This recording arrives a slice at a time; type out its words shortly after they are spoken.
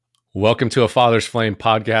Welcome to a Father's Flame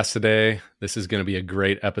podcast today. This is going to be a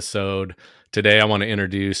great episode. Today, I want to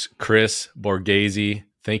introduce Chris Borghese.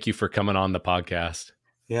 Thank you for coming on the podcast.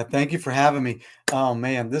 Yeah, thank you for having me. Oh,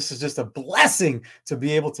 man, this is just a blessing to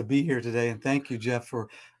be able to be here today. And thank you, Jeff, for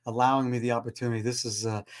allowing me the opportunity. This is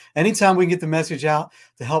anytime we can get the message out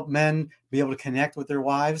to help men be able to connect with their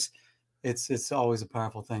wives, it's always a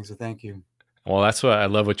powerful thing. So thank you. Well, that's what I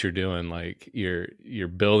love what you're doing. Like you're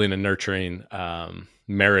building and nurturing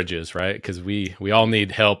marriages, right? Because we all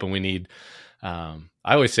need help, and we need I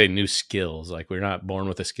always say new skills. Like we're not born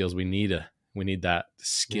with the skills. We need that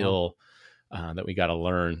skill that we got to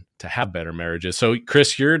learn to have better marriages. So,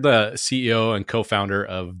 Chris, you're the CEO and co-founder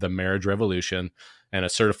of the Marriage Revolution and a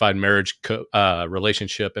certified marriage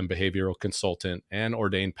relationship and behavioral consultant and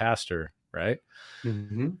ordained pastor, right?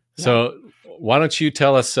 Mm-hmm. Yeah. So why don't you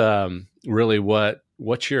tell us really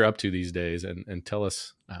what you're up to these days, and tell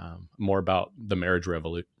us more about the marriage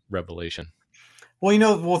revelation.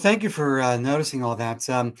 Well, thank you for noticing all that.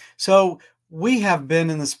 So we have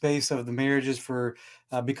been in the space of the marriages for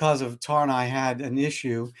because of Tara and I had an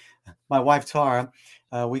issue. My wife Tara,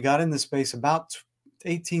 we got in the space about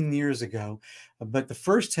 18 years ago, but the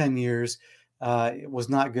first 10 years it was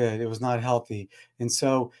not good. It was not healthy, and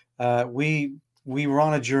so we were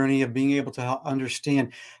on a journey of being able to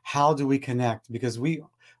understand how do we connect, because we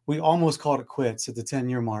almost called it quits at the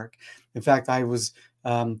 10-year mark. In fact, I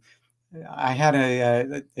had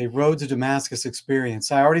a road to Damascus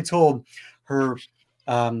experience. I already told her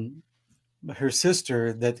her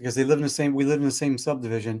sister that, because we lived in the same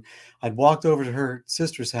subdivision. I'd walked over to her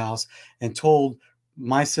sister's house and told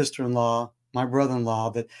my sister-in-law, my brother-in-law,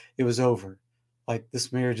 that it was over. Like,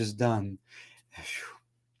 this marriage is done.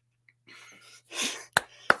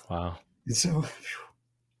 Wow. And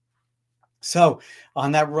so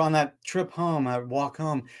on that trip home, I walk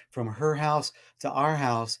home from her house to our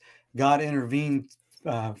house. God intervened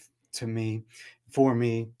for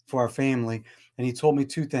our family, and He told me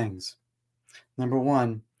two things. Number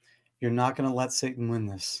one, you're not going to let Satan win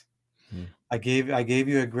this. Hmm. I gave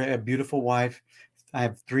you a beautiful wife. I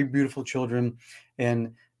have 3 beautiful children,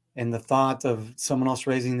 and the thought of someone else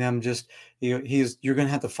raising them, you're going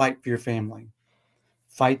to have to fight for your family.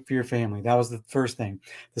 Fight for your family. That was the first thing.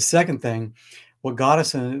 The second thing, what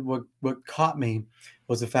caught me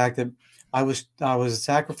was the fact that I was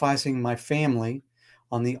sacrificing my family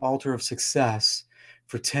on the altar of success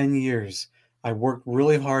for 10 years. I worked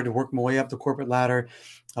really hard to work my way up the corporate ladder.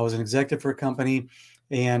 I was an executive for a company,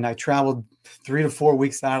 and I traveled 3 to 4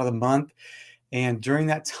 weeks out of the month. And during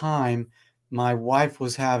that time, my wife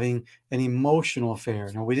was having an emotional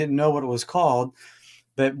affair. Now, we didn't know what it was called,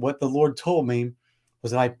 but what the Lord told me was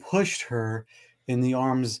that I pushed her in the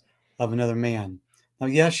arms of another man. Now,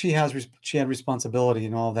 yes, she had responsibility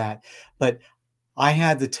and all that, but I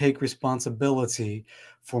had to take responsibility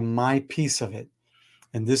for my piece of it.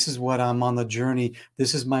 And this is what I'm on the journey.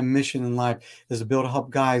 This is my mission in life, is to be able to help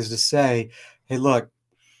guys to say, hey, look,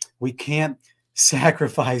 we can't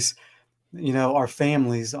sacrifice, our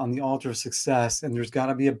families on the altar of success. And there's got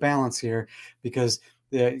to be a balance here, because,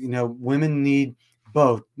 women need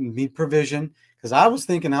both, need provision. Because I was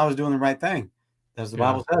thinking I was doing the right thing, as the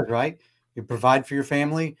Bible says, right? You provide for your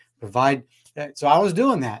family, provide. So I was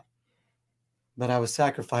doing that, but I was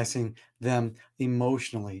sacrificing them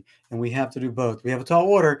emotionally. And we have to do both. We have a tall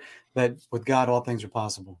order, but with God, all things are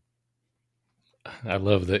possible. I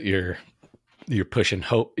love that you're pushing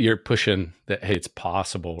hope. You're pushing that, hey, it's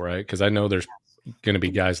possible, right? Because I know there's going to be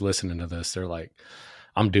guys listening to this. They're like,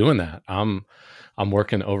 I'm doing that. I'm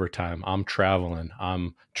working overtime. I'm traveling.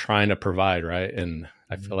 I'm trying to provide, right? And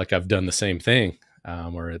I feel like I've done the same thing,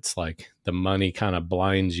 where it's like the money kind of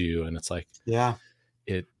blinds you, and it's like,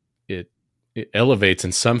 it elevates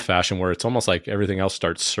in some fashion where it's almost like everything else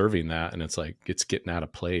starts serving that, and it's like it's getting out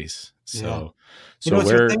of place. So, it's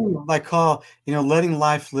a thing I call, letting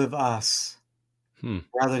life live us,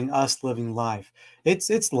 rather than us living life.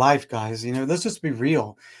 It's life, guys. Let's just be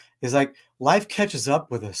real. It's like life catches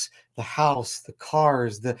up with us. The house, the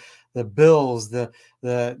cars, the bills, the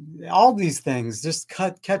all these things just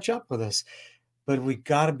catch up with us. But we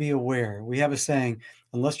got to be aware. We have a saying: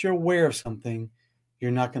 unless you're aware of something,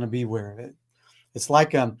 you're not going to be aware of it. It's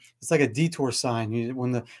like a detour sign.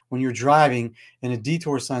 When you're driving and a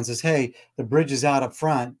detour sign says, "Hey, the bridge is out up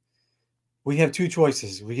front," we have 2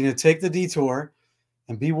 choices. We can either take the detour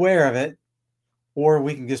and be aware of it, or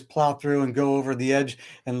we can just plow through and go over the edge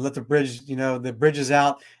and let the bridge, the bridge is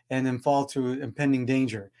out, and then fall to impending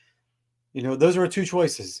danger. Those are our 2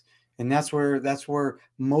 choices. And that's where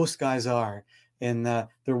most guys are. And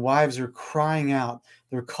their wives are crying out.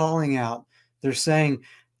 They're calling out. They're saying,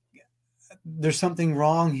 there's something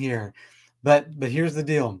wrong here. But here's the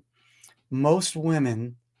deal. Most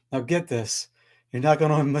women, now get this, you're not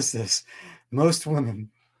going to miss this. Most women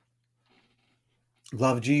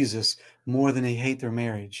love Jesus more than they hate their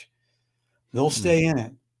marriage. They'll stay in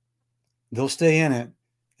it. They'll stay in it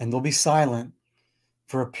and they'll be silent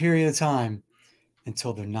for a period of time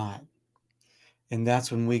until they're not. And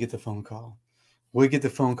that's when we get the phone call. We get the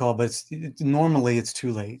phone call, but normally it's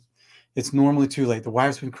too late. It's normally too late. The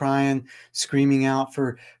wife's been crying, screaming out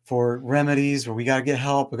for remedies, or we got to get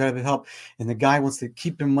help. We got to get help. And the guy wants to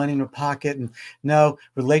keep their money in their pocket. And no,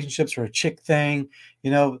 relationships are a chick thing.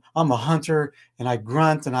 You know, I'm a hunter and I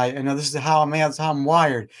grunt and I know this is how I'm. That's how I'm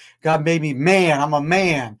wired. God made me man. I'm a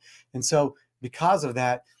man. And so because of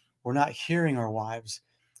that, we're not hearing our wives,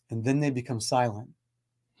 and then they become silent.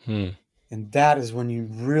 And that is when you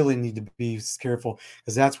really need to be careful,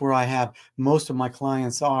 because that's where I have most of my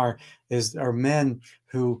clients are men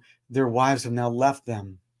who their wives have now left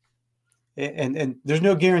them. And there's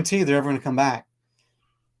no guarantee they're ever going to come back.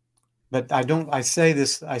 But I say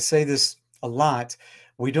this a lot.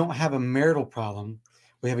 We don't have a marital problem.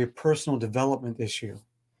 We have a personal development issue.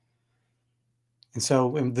 And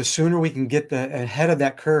so the sooner we can get ahead of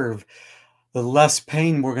that curve, the less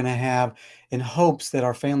pain we're going to have, in hopes that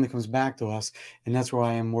our family comes back to us. And that's where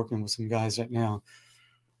I am working with some guys right now.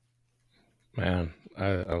 Man,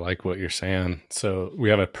 I like what you're saying. So we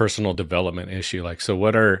have a personal development issue. Like, so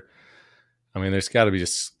there's got to be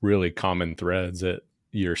just really common threads that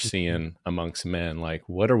you're seeing amongst men. Like,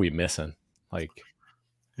 what are we missing? Like,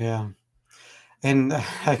 yeah. And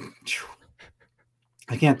I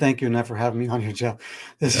can't thank you enough for having me on here, Jeff.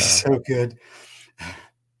 This is so good.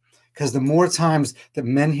 Because the more times that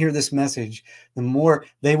men hear this message, the more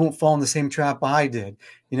they won't fall in the same trap I did.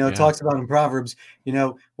 You know, it talks about in Proverbs, you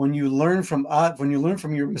know, when you learn from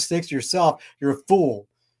your mistakes yourself, you're a fool.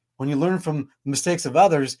 When you learn from mistakes of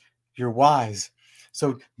others, you're wise.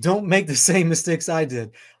 So don't make the same mistakes I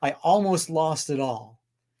did. I almost lost it all.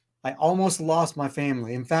 I almost lost my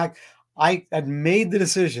family. In fact, I had made the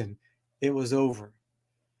decision. It was over.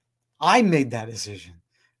 I made that decision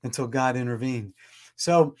until God intervened.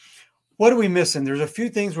 So what are we missing? There's a few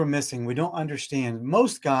things we're missing. We don't understand.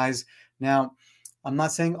 Most guys, now, I'm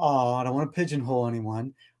not saying all. I don't want to pigeonhole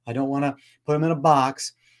anyone. I don't want to put them in a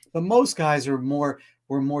box. But most guys we're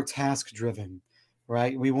more task driven,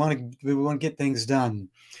 right? We want to get things done.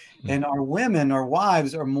 And our women, our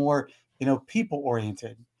wives are more, people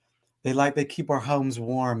oriented. They keep our homes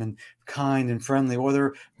warm and kind and friendly, or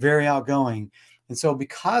they're very outgoing. And so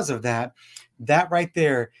because of that right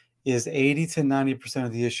there is 80 to 90%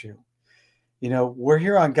 of the issue. We're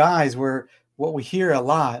here on guys where what we hear a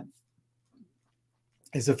lot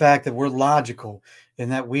is the fact that we're logical,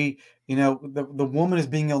 and that the woman is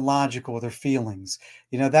being illogical with her feelings.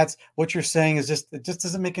 That's what you're saying is it just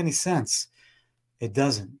doesn't make any sense. It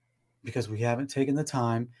doesn't, because we haven't taken the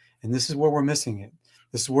time, and this is where we're missing it.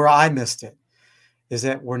 This is where I missed it, is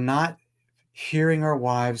that we're not hearing our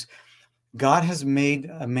wives. God has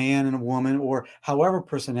made a man and a woman, or however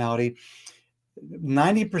personality.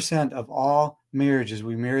 90% of all marriages,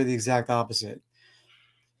 we marry the exact opposite.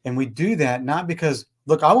 And we do that not because,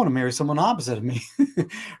 look, I want to marry someone opposite of me,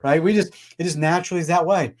 right? It just naturally is that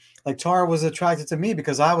way. Like Tara was attracted to me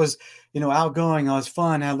because I was, outgoing, I was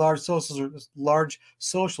fun, I had large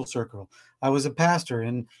social circle. I was a pastor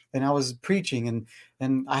and I was preaching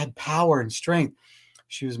and I had power and strength.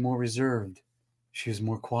 She was more reserved. She was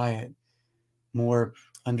more quiet, more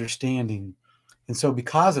understanding. And so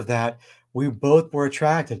because of that, we both were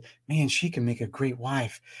attracted. Man, she can make a great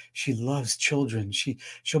wife. She loves children.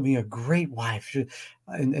 She'll be a great wife.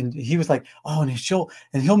 And he was like, oh, and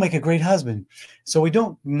he'll make a great husband. So we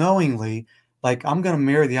don't knowingly, like, I'm going to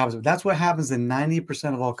marry the opposite. That's what happens in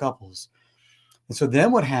 90% of all couples. And so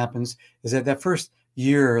then what happens is that first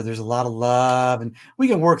year, there's a lot of love, and we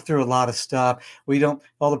can work through a lot of stuff. We don't,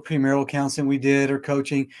 all the premarital counseling we did or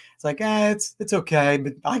coaching, it's like, it's okay,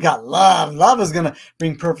 but I got love. Love is going to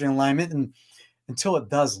bring perfect alignment. And until it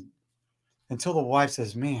doesn't, until the wife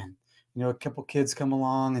says, man, a couple kids come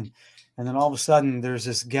along and then all of a sudden there's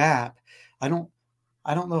this gap. I don't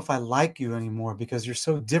know if I like you anymore because you're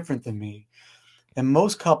so different than me. And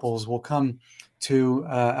most couples will come to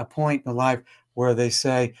a point in life where they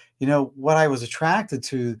say, what I was attracted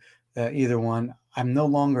to, either one, I'm no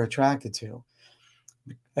longer attracted to.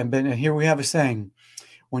 And here we have a saying,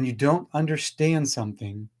 when you don't understand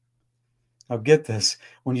something, now get this,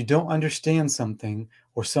 when you don't understand something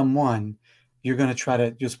or someone, you'll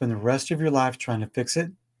spend the rest of your life trying to fix it,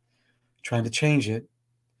 trying to change it,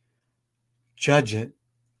 judge it,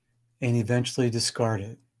 and eventually discard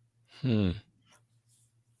it.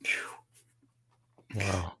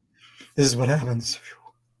 Wow. This is what happens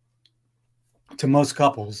to most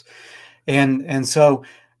couples. And so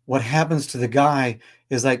what happens to the guy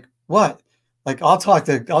is like, what? Like I'll talk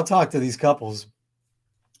to these couples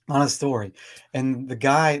on a story. And the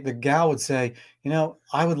gal would say,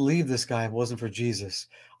 I would leave this guy if it wasn't for Jesus.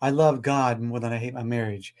 I love God more than I hate my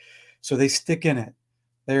marriage. So they stick in it.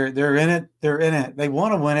 They're in it. They're in it. They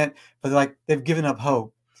want to win it, but like they've given up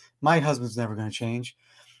hope. My husband's never going to change.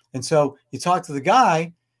 And so you talk to the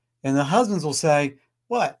guy, and the husbands will say,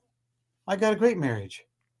 "What? I got a great marriage.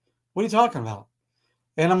 What are you talking about?"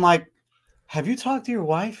 And I'm like, "Have you talked to your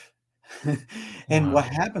wife?" And what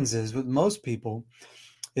Wow. happens is with most people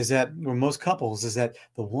is that, or most couples, is that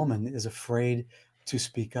the woman is afraid to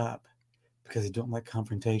speak up because they don't like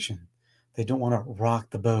confrontation. They don't want to rock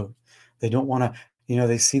the boat. They don't want to,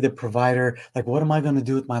 they see the provider, like, what am I going to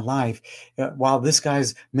do with my life? While this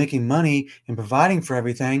guy's making money and providing for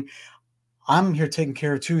everything, I'm here taking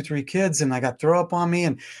care of 2, 3 kids and I got throw up on me.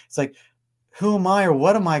 And it's like, who am I or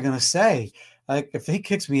what am I going to say? Like, if he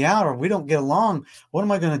kicks me out or we don't get along, what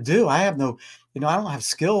am I going to do? I have no, I don't have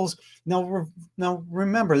skills. Now,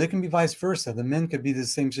 remember, they can be vice versa. The men could be the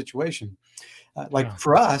same situation. Like Yeah.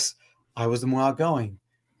 for us, I was the more outgoing.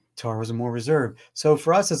 Tara was the more reserved. So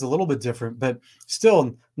for us, it's a little bit different, but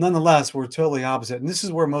still, nonetheless, we're totally opposite. And this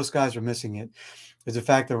is where most guys are missing it, is the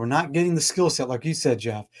fact that we're not getting the skill set, like you said,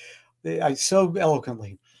 Jeff, so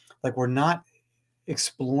eloquently, like we're not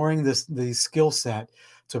exploring the skill set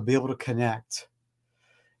to be able to connect.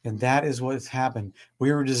 And that is what has happened.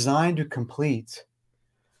 We were designed to complete,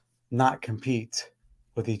 not compete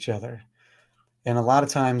with each other. And a lot of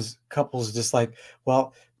times couples just like,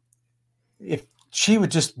 well, if she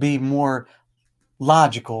would just be more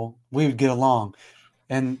logical, we would get along.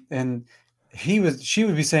 And she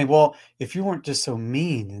would be saying, well, if you weren't just so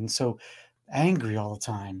mean and so angry all the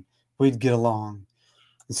time, we'd get along.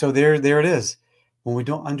 And so there it is. When we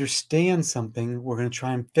don't understand something, we're going to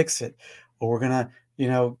try and fix it, or we're going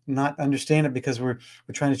to, not understand it because we're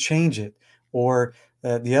trying to change it, or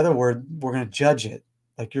the other word, we're going to judge it.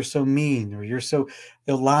 Like, you're so mean or you're so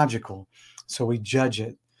illogical, so we judge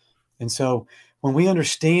it. And so when we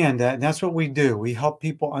understand that, and that's what we do, we help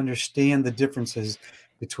people understand the differences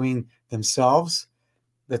between themselves.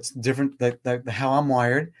 That's different. That how I'm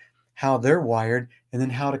wired, how they're wired, and then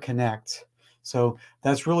how to connect. So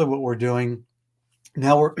that's really what we're doing.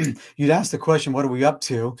 Now you'd ask the question, what are we up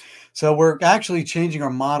to? So we're actually changing our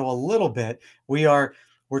model a little bit. We're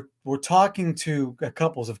talking to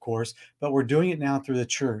couples, of course, but we're doing it now through the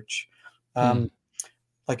church. Hmm. Um,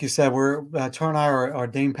 like you said, we're Tara and I are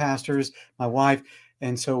ordained pastors, my wife,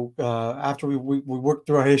 and so after we worked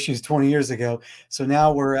through our issues 20 years ago, so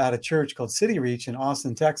now we're at a church called City Reach in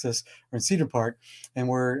Austin, Texas, or in Cedar Park, and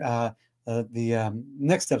we're the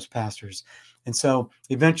Next Steps pastors, and so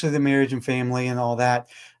eventually the marriage and family and all that.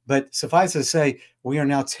 But suffice to say, we are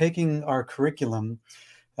now taking our curriculum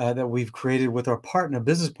that we've created with our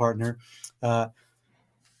business partner. Uh,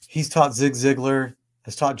 He's taught Zig Ziglar,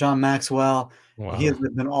 has taught John Maxwell. He has Wow.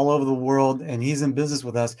 been all over the world, and he's in business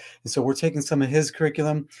with us. And so we're taking some of his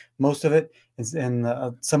curriculum, most of it,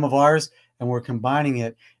 and some of ours, and we're combining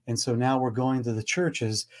it. And so now we're going to the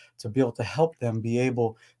churches to be able to help them be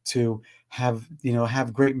able to have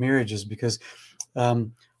great marriages. Because,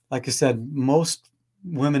 like I said, most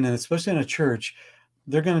women, and especially in a church,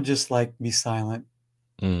 they're going to just like be silent.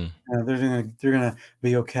 Mm. They're gonna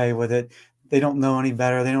be okay with it. They don't know any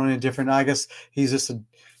better. They don't know any different. I guess he's just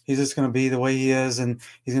gonna be the way he is, and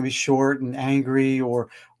he's gonna be short and angry, or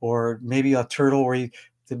maybe a turtle where he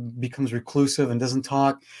becomes reclusive and doesn't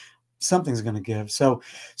talk. Something's gonna give. So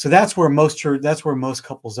that's where most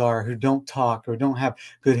couples are, who don't talk or don't have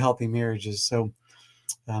good healthy marriages. So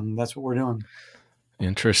that's what we're doing.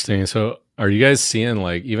 Interesting. So, are you guys seeing,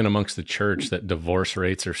 like, even amongst the church, that divorce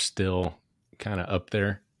rates are still kind of up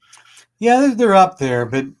there? Yeah, they're up there,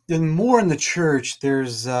 but more in the church,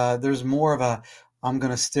 there's more of a, I'm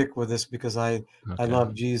going to stick with this because I Okay.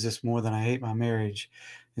 love Jesus more than I hate my marriage,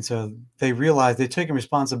 and so they realize they're taking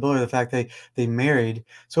responsibility of the fact they married.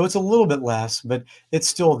 So it's a little bit less, but it's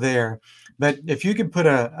still there. But if you could put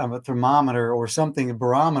a thermometer or something, a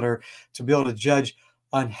barometer, to be able to judge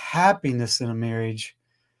unhappiness in a marriage,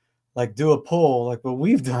 like do a poll, like what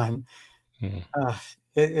we've done, Mm. uh,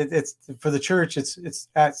 it's for the church. It's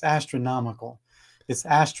astronomical. It's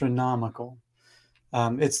astronomical.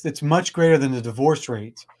 It's much greater than the divorce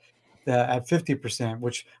rate at 50%,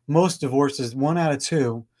 which most divorces, 1 out of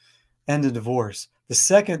 2 end in divorce. The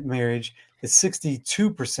second marriage is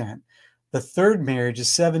 62%. The third marriage is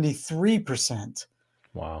 73%.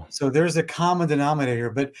 Wow. So there's a common denominator.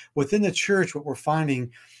 But within the church, what we're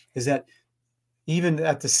finding is that even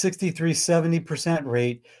at the 63, 70%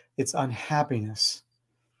 rate, it's unhappiness.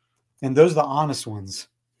 And those are the honest ones.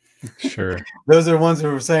 Sure. Those are the ones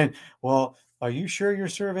who are saying, well, are you sure your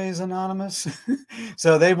survey is anonymous?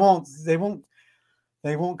 So they won't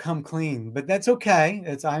come clean, but that's okay.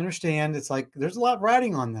 I understand. It's like there's a lot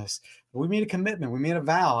riding on this. We made a commitment. We made a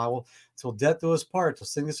vow. I will, till death do us part, till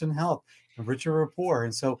sickness and health, and richer or poor.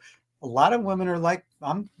 And so, a lot of women are like,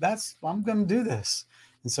 I'm going to do this.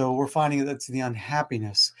 And so we're finding that's the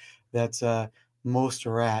unhappiness that most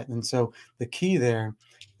are at. And so the key there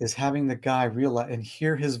is having the guy realize and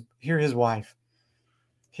hear his wife,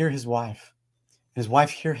 his wife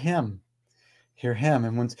hear him,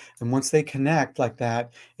 and once they connect like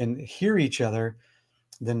that and hear each other,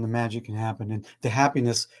 then the magic can happen, and the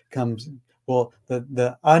happiness comes. Well,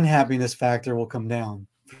 the unhappiness factor will come down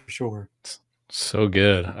for sure. So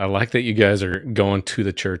good. I like that you guys are going to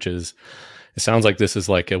the churches. It sounds like this is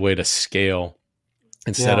like a way to scale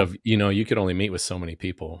instead Yeah, of, you could only meet with so many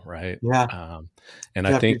people, right? yeah. And I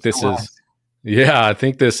You have to think get so this is, wise. yeah, I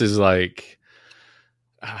think this is like,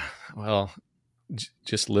 well,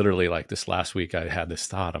 just literally like this last week, I had this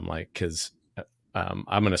thought. I'm like, because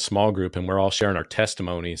I'm in a small group and we're all sharing our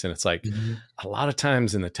testimonies. And it's like Mhm. a lot of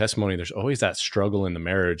times in the testimony, there's always that struggle in the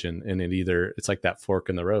marriage. And it's like that fork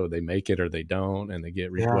in the road. They make it or they don't, and they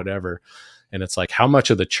get Yeah, whatever. And it's like, how much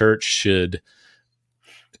of the church should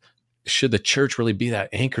the church really be that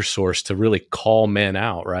anchor source to really call men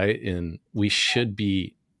out, right? And we should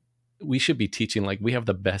be teaching, like we have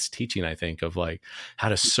the best teaching, I think, of like how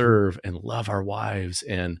to serve and love our wives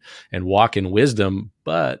and walk in wisdom.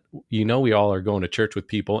 But we all are going to church with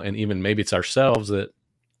people, and even maybe it's ourselves that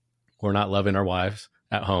we're not loving our wives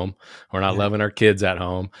at home, we're not yeah, loving our kids at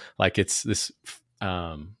home. Like it's this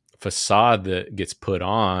facade that gets put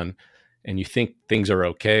on, and you think things are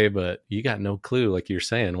okay, but you got no clue, like you're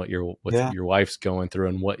saying, what yeah. your wife's going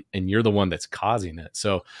through, and you're the one that's causing it.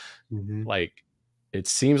 So Hmm. like it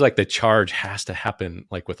seems like the charge has to happen,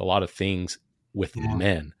 like with a lot of things with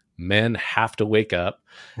Yeah, men have to wake up,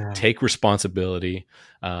 yeah, take responsibility.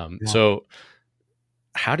 yeah, So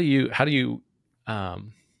how do you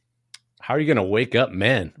um how are you going to wake up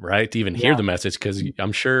men, right, to even hear yeah, the message? Because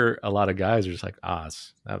I'm sure a lot of guys are just like,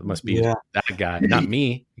 that must be yeah. that guy, not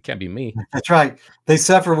me. It can't be me. That's right. We've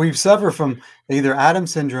suffered from either Adam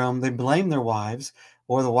syndrome. They blame their wives,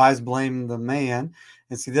 or the wives blame the man.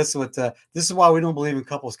 And see, this is why we don't believe in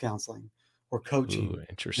couples counseling or Ooh, coaching,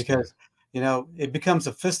 interesting. because it becomes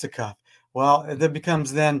a fisticuff. Well, it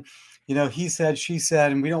becomes then, he said, she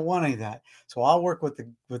said, and we don't want any of that. So I'll work with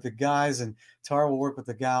the guys, and Tara will work with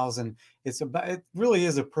the gals, and it really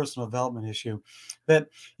is a personal development issue. But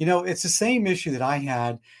it's the same issue that I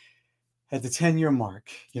had at the 10-year mark.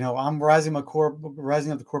 I'm rising up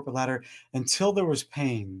the corporate ladder until there was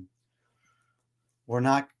pain. We're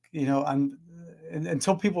not,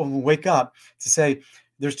 until people wake up to say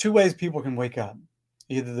there's two ways people can wake up: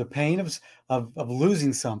 either the pain of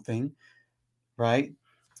losing something, right,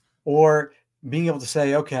 or being able to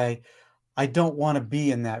say, okay, I don't want to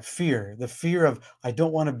be in that fear, the fear of I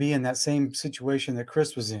don't want to be in that same situation that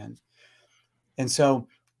Chris was in. And so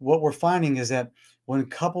what we're finding is that when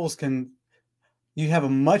couples can you have a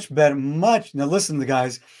much now listen to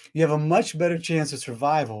guys, you have a much better chance of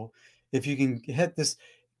survival if you can get this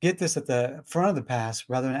at the front of the pass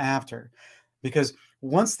rather than after. Because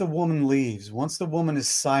once the woman leaves, once the woman is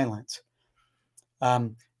silent,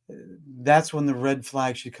 um, that's when the red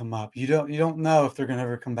flag should come up. You don't know if they're going to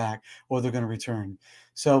ever come back or they're going to return.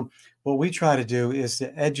 So what we try to do is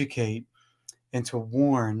to educate and to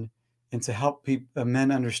warn and to help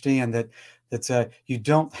men understand that you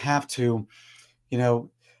don't have to, you know,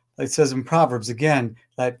 it says in Proverbs again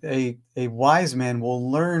that a wise man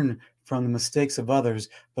will learn from the mistakes of others,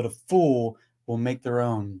 but a fool will make their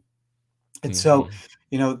own. And so,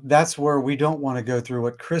 Hmm. that's where we don't want to go through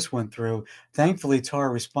what Chris went through. Thankfully, Tara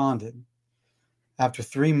responded after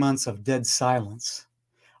 3 months of dead silence.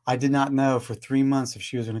 I did not know for 3 months if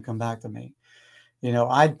she was going to come back to me.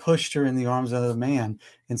 I'd pushed her in the arms of the man.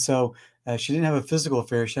 And so she didn't have a physical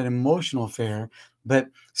affair, she had an emotional affair, but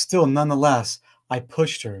still, nonetheless, I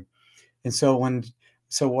pushed her. And so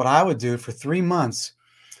what I would do for 3 months,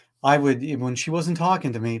 I would, when she wasn't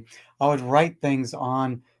talking to me, I would write things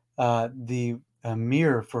on the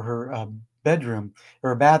mirror for her bedroom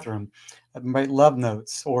or bathroom. I'd write love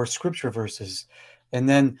notes or scripture verses. And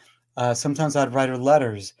then sometimes I'd write her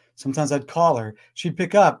letters. Sometimes I'd call her. She'd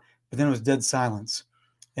pick up, but then it was dead silence.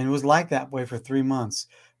 And it was like that way for 3 months.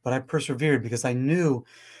 But I persevered because I knew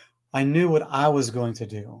what I was going to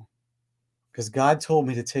do, because God told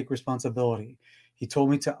me to take responsibility. He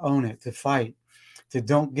told me to own it, to fight, to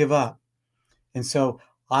don't give up. And so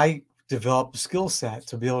I developed a skill set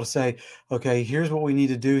to be able to say, okay, here's what we need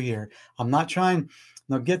to do here. I'm not trying,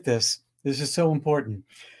 now get this. This is so important.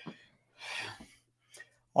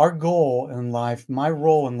 Our goal in life, my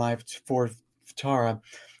role in life for Tara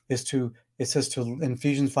is to, it says to in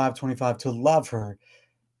Ephesians 5:25, to love her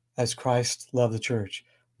as Christ loved the church,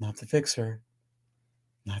 not to fix her,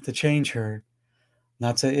 not to change her,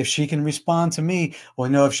 not to, if she can respond to me, well,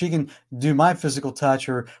 no, if she can do my physical touch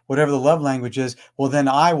or whatever the love language is, well, then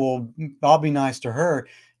I'll be nice to her.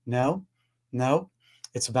 No, no,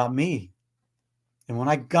 it's about me. And when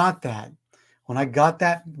I got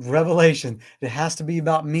that revelation, it has to be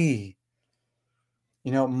about me,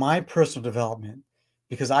 my personal development,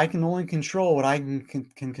 because I can only control what I can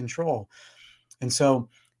control. And so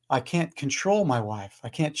I can't control my wife. I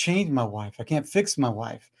can't change my wife. I can't fix my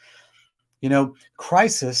wife.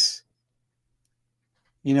 Crisis,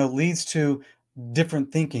 leads to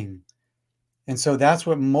different thinking. And so that's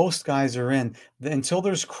what most guys are in. Until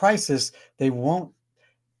there's crisis, they won't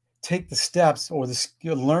take the steps or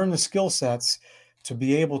learn the skill sets to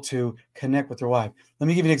be able to connect with their wife. Let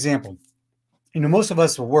me give you an example. Most of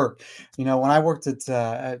us will work. When I worked at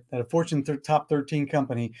a Fortune top 13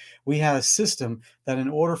 company, we had a system that in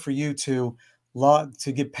order for you to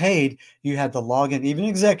get paid, you had to log in. Even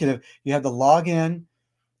executive, you had to log in.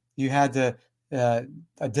 You had to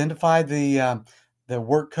identify the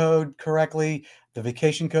work code correctly, the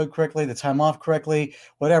vacation code correctly, the time off correctly,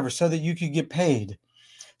 whatever, so that you could get paid.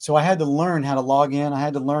 So I had to learn how to log in. I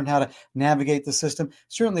had to learn how to navigate the system.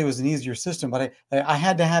 Certainly it was an easier system, but I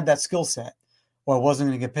had to have that skill set or I wasn't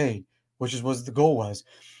going to get paid, which is what the goal was.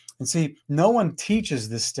 And see, no one teaches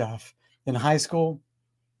this stuff in high school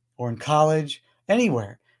or in college,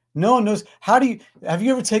 anywhere. No one knows. Have you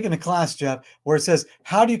ever taken a class, Jeff, where it says,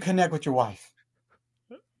 how do you connect with your wife?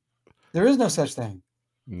 There is no such thing.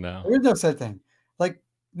 No. There is no such thing. Like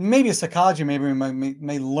maybe a psychology, maybe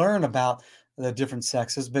may learn about the different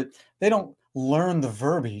sexes, but they don't learn the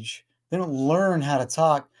verbiage. They don't learn how to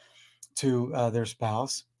talk to their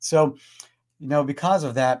spouse. So, because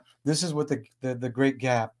of that, this is what the great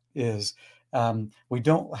gap is. We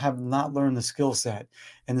don't have not learned the skill set,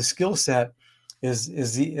 and the skill set is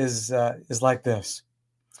like this.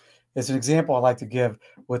 It's an example I like to give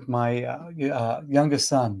with my youngest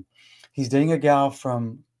son. He's dating a gal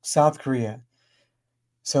from South Korea.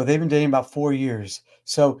 So they've been dating about 4 years.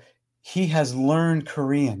 So he has learned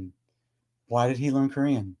Korean. Why did he learn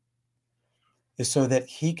Korean? Is so that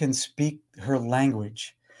he can speak her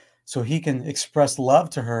language, so he can express love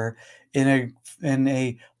to her in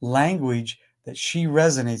a language that she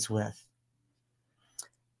resonates with.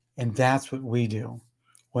 And that's what we do.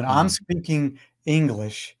 When I'm speaking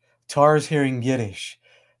English, Tara's hearing Yiddish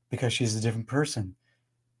because she's a different person.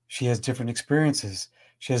 She has different experiences.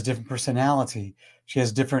 She has different personality. She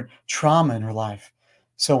has different trauma in her life.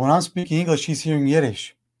 So when I'm speaking English, she's hearing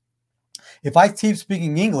Yiddish. If I keep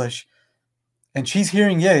speaking English and she's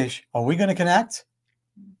hearing Yiddish, are we going to connect?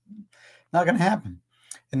 Not going to happen.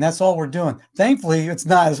 And that's all we're doing. Thankfully, it's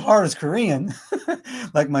not as hard as Korean,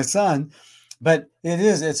 like my son, but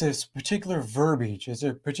it's a particular verbiage. It's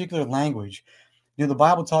a particular language. The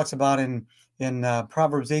Bible talks about in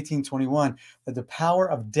Proverbs 18:21 that the power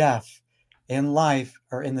of death and life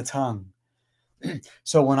are in the tongue.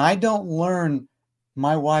 So when I don't learn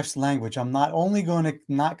my wife's language, I'm not only going to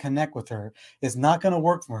not connect with her, it's not going to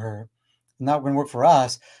work for her, not going to work for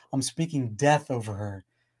us. I'm speaking death over her.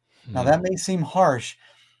 Now that may seem harsh,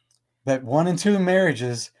 but 1 in 2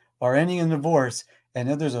 marriages are ending in divorce, and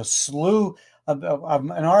then there's a slew of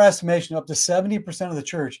in our estimation, up to 70% of the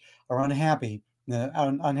church are unhappy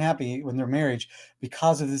in their marriage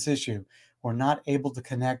because of this issue. We're not able to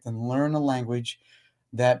connect and learn a language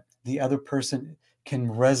that the other person can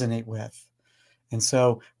resonate with. And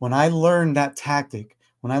so when I learned that tactic,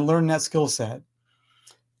 when I learned that skill set,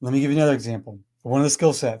 let me give you another example. One of the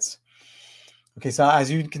skill sets. Okay, so as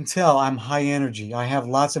you can tell, I'm high energy. I have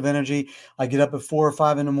lots of energy. I get up at 4 or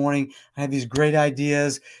 5 in the morning. I have these great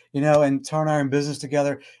ideas, and Tara and I are in business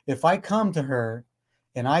together. If I come to her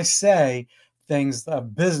and I say things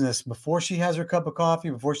of business before she has her cup of coffee,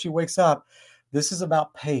 before she wakes up, this is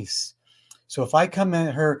about pace. So if I come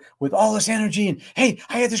at her with all this energy and, hey,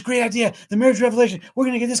 I had this great idea, the marriage revelation, we're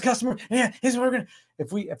going to get this customer. Yeah, this is what we're going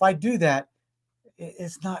to. If I do that,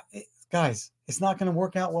 it's not, guys, it's not going to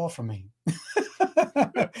work out well for me.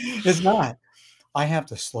 It's not. I have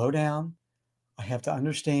to slow down. I have to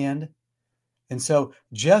understand. And so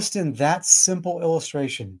just in that simple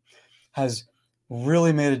illustration has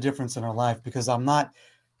really made a difference in our life, because I'm not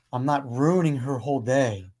ruining her whole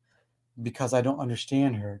day because I don't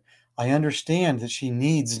understand her. I understand that she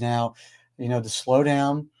needs now, to slow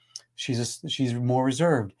down. She's more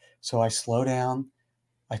reserved. So I slow down.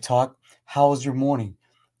 I talk. How was your morning?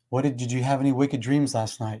 Did you have any wicked dreams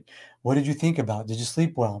last night? What did you think about? Did you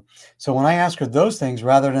sleep well? So when I ask her those things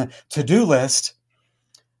rather than a to-do list,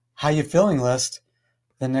 how you feeling list,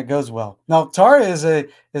 then that goes well. Now Tara is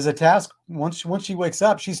a task once she wakes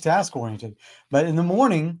up, she's task oriented. But in the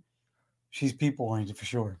morning, she's people oriented for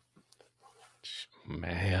sure.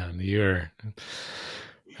 Man, yeah.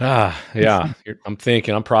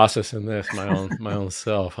 I'm processing this my own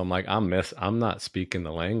self. I'm like, I'm not speaking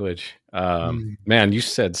the language. Man, you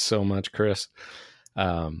said so much, Chris.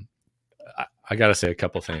 I got to say a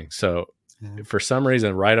couple things. So Yeah. for some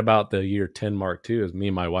reason, right about the year 10 mark too, is me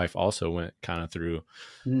and my wife also went kind of through,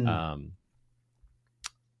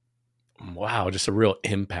 wow, just a real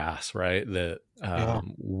impasse, right? That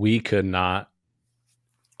we could not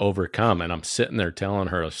overcome. And I'm sitting there telling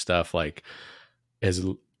her stuff like as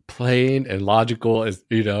plain and logical as,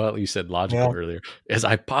 you said logical earlier, as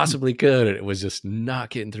I possibly could. And it was just not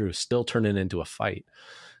getting through, still turning into a fight.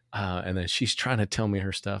 And then she's trying to tell me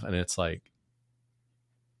her stuff. And it's like,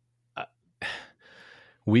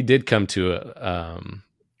 we did come to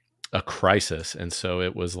a crisis. And so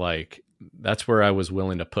it was like, that's where I was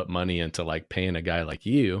willing to put money into like paying a guy like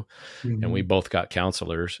you. And we both got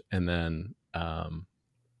counselors. And then,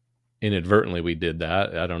 inadvertently we did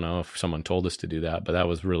that. I don't know if someone told us to do that, but that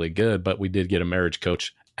was really good. But we did get a marriage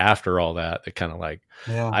coach after all that. That kind of like,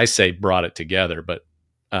 I say brought it together, but,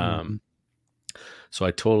 so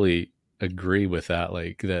I totally agree with that.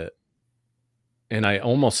 Like that. And I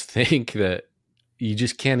almost think that you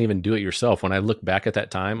just can't even do it yourself. When I look back at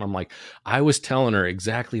that time, I'm like, I was telling her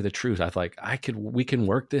exactly the truth. I was like, we can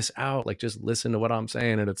work this out. Like, just listen to what I'm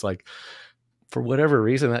saying. And it's like, for whatever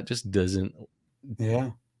reason, that just didn't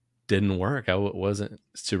work. There was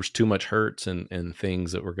too much hurts and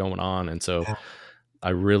things that were going on. And so I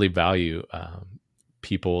really value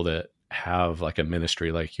people that have like a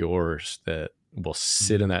ministry like yours that will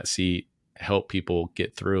sit in that seat, help people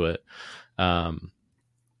get through it.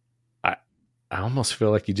 I almost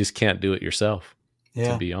feel like you just can't do it yourself,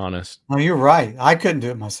 to be honest. No, you're right. I couldn't do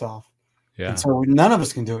it myself. Yeah. And so none of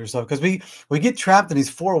us can do it yourself because we get trapped in these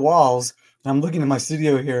four walls. And I'm looking at my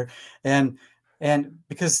studio here, and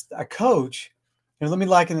because a coach, let me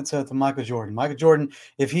liken it to Michael Jordan. Michael Jordan,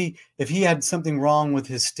 if he had something wrong with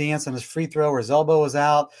his stance on his free throw or his elbow was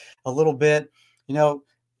out a little bit,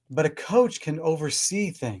 but a coach can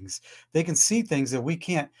oversee things. They can see things that we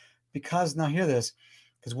can't, because now hear this,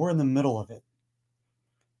 because we're in the middle of it.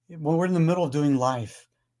 When we're in the middle of doing life,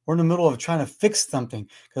 we're in the middle of trying to fix something,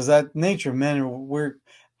 because that nature, men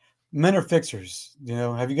are fixers.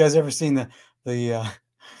 Have you guys ever seen the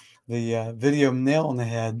video Nail in the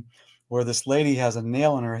Head, where this lady has a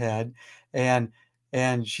nail in her head and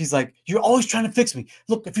she's like, "You're always trying to fix me.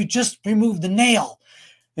 Look, if you just remove the nail."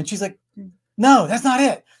 And she's like, "No, that's not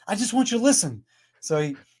it. I just want you to listen."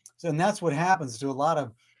 And that's what happens to a lot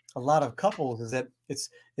of couples, is that it's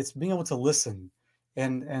being able to listen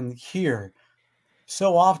and hear.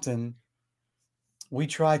 So often we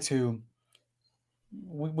try to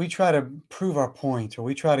prove our point, or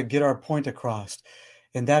we try to get our point across,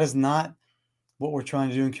 and that is not what we're trying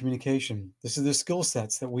to do in communication. This is the skill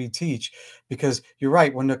sets that we teach, because you're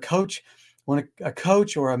right. When a coach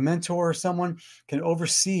or a mentor or someone can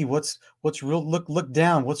oversee what's real, look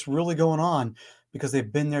down, what's really going on, because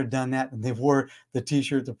they've been there, done that, and they wore the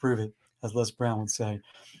t-shirt to prove it, as Les Brown would say.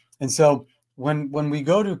 And so when we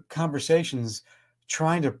go to conversations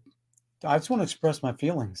I just want to express my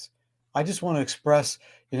feelings. I just want to express,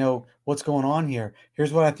 what's going on here.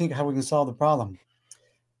 Here's what I think, how we can solve the problem.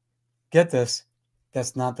 Get this.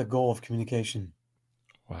 That's not the goal of communication.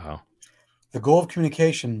 Wow. The goal of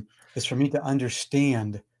communication is for me to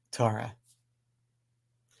understand Tara.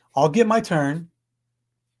 I'll get my turn.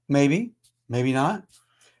 Maybe not.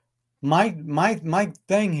 My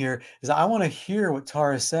thing here is I want to hear what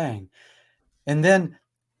Tara is saying, and then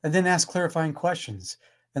ask clarifying questions,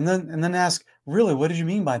 and then ask, really, what did you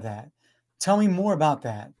mean by that? Tell me more about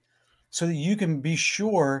that, so that you can be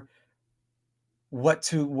sure what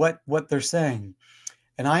they're saying.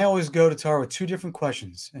 And I always go to Tara with two different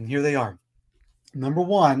questions, and here they are. Number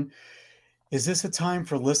one, is this a time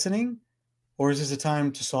for listening, or is this a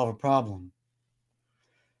time to solve a problem?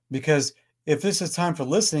 Because if this is time for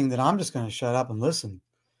listening, then I'm just going to shut up and listen.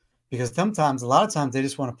 Because a lot of times they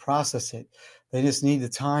just want to process it. They just need the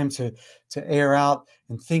time to air out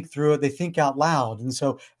and think through it. They think out loud. And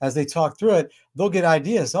so as they talk through it, they'll get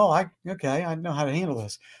ideas. Oh, I know how to handle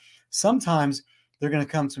this. Sometimes they're going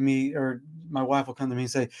to come to me, or my wife will come to me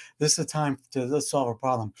and say, this is a time let's solve a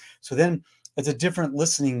problem. So then it's a different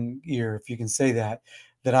listening ear, if you can say that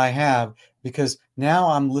I have, because now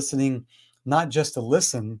I'm listening not just to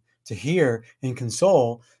listen, to hear and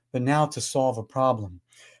console, but now to solve a problem.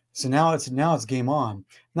 So now it's game on.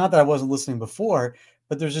 Not that I wasn't listening before,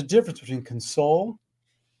 but there's a difference between console.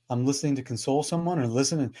 I'm listening to console someone or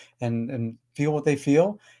listen and feel what they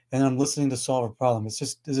feel, and I'm listening to solve a problem. It's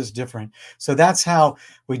just different. So that's how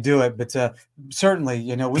we do it. But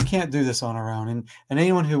certainly, we can't do this on our own. And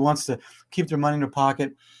anyone who wants to keep their money in their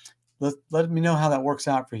pocket, let me know how that works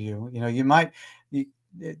out for you. You might.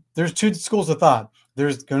 There's two schools of thought.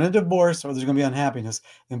 There's going to divorce, or there's going to be unhappiness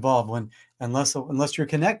involved unless you're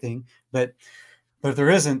connecting. But if there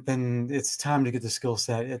isn't, then it's time to get the skill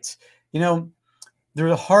set. It's you know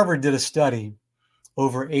Harvard did a study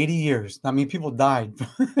over 80 years. I mean, people died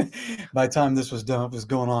by the time this was done, was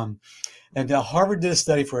going on. And Harvard did a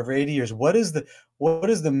study for over 80 years. What is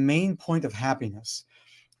the main point of happiness?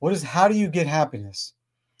 How do you get happiness?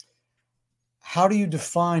 How do you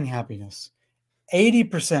define happiness?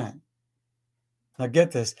 80%. Now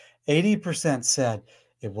get this, 80% said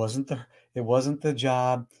it wasn't the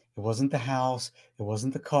job, it wasn't the house, it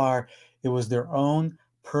wasn't the car, it was their own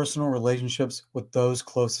personal relationships with those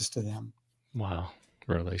closest to them. Wow.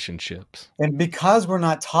 Relationships. And because we're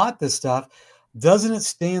not taught this stuff, doesn't it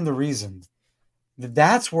stand the reason that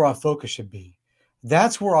that's where our focus should be?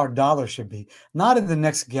 That's where our dollar should be, not in the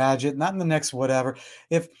next gadget, not in the next whatever.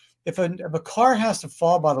 If a car has to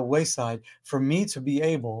fall by the wayside for me to be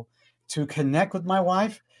able to connect with my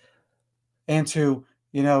wife and to,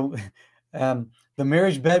 the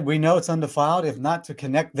marriage bed, we know it's undefiled. If not to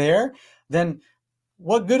connect there, then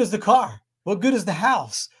what good is the car? What good is the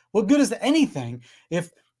house? What good is anything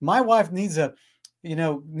if my wife needs a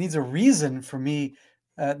reason for me,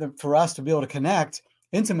 for us to be able to connect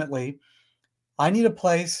intimately? I need a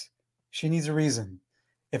place. She needs a reason.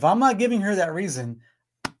 If I'm not giving her that reason,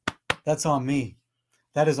 that's on me.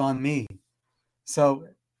 That is on me. So,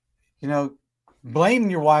 blame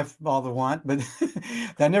your wife all they want, but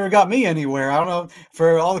that never got me anywhere. I don't know,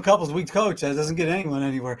 for all the couples we coach, that doesn't get anyone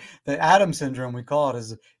anywhere. The Adam syndrome, we call it,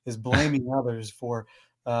 is blaming others for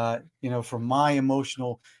my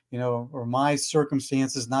emotional, or my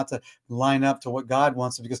circumstances not to line up to what God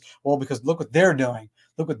wants, because look what they're doing.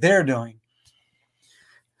 Look what they're doing.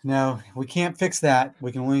 No, we can't fix that.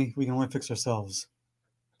 We can only fix ourselves.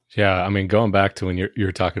 Yeah, I mean, going back to when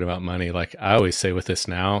you're talking about money, like I always say with this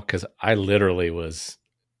now, because I literally was,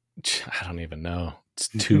 I don't even know, it's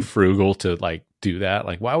too frugal to like do that.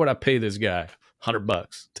 Like, why would I pay this guy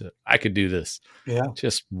 $100 I could do this? Yeah,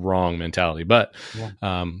 just wrong mentality. But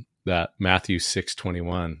yeah. That Matthew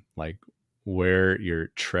 6:21, like where your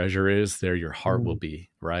treasure is, there your heart will be,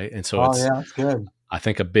 right? And so Yeah, that's good. I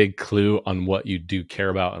think a big clue on what you do care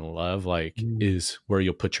about and love, like, is where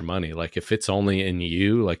you'll put your money. Like if it's only in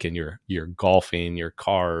you, like in your golfing, your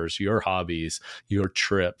cars, your hobbies, your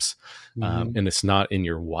trips, and it's not in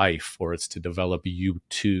your wife, or it's to develop you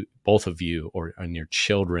two, both of you, or and your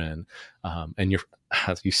children, and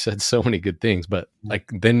you said so many good things, but like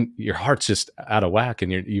then your heart's just out of whack,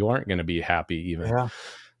 and you aren't going to be happy even. Yeah.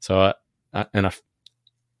 So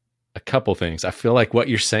a couple things. I feel like what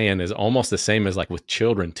you're saying is almost the same as like with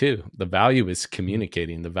children too. The value is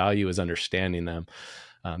communicating. The value is understanding them,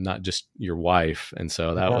 not just your wife. And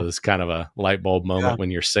so that was kind of a light bulb moment when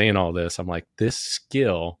you're saying all this. I'm like, this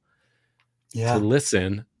skill to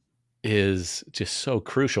listen is just so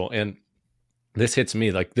crucial. And this hits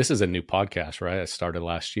me like this is a new podcast, right? I started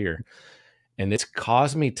last year, and it's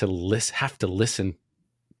caused me to have to listen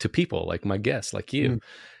to people like my guests, like you.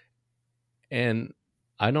 And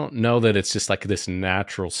I don't know that it's just like this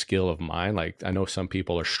natural skill of mine. Like I know some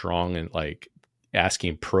people are strong in like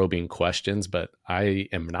asking probing questions, but I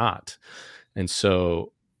am not. And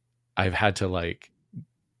so I've had to like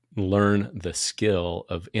learn the skill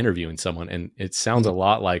of interviewing someone. And it sounds a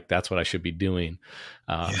lot like that's what I should be doing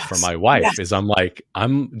for my wife is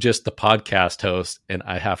I'm just the podcast host, and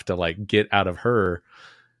I have to like get out of her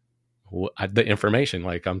the information.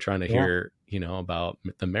 Like I'm trying to hear, about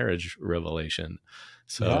the marriage revelation.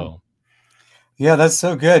 So, yeah, that's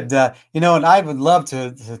so good. And I would love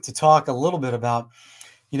to talk a little bit about,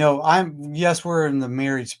 we're in the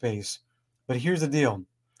marriage space, but here's the deal.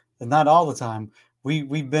 And not all the time.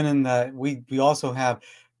 We've been in the, we also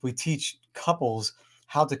we teach couples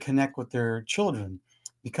how to connect with their children,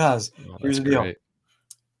 because here's the deal.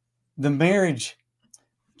 The marriage,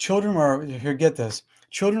 get this,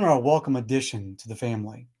 children are a welcome addition to the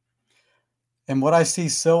family. And what I see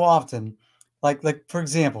so often, like for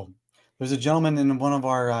example, there's a gentleman in one of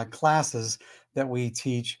our classes that we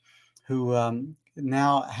teach who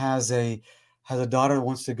now has a has a daughter that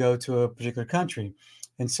wants to go to a particular country.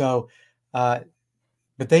 And so, but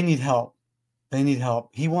they need help. They need help.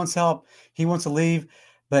 He wants help. He wants to leave,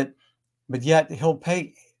 but yet he'll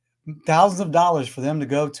pay thousands of dollars for them to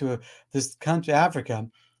go to this country, Africa,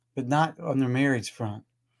 but not on their marriage front.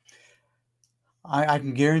 I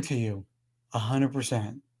can guarantee you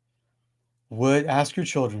 100% would ask your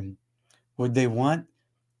children, would they want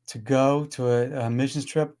to go to a missions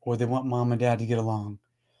trip, or they want mom and dad to get along?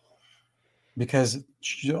 Because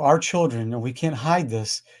our children, and we can't hide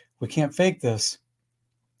this, we can't fake this.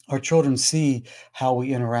 Our children see how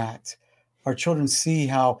we interact. Our children see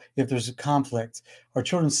how, if there's a conflict, our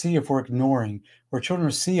children see if we're ignoring, our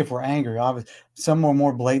children see if we're angry. Obviously, some are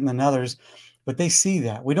more blatant than others, but they see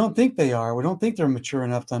that. We don't think they are. We don't think they're mature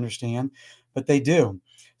enough to understand, but they do.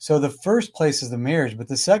 So the first place is the marriage. But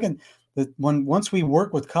the second, that once we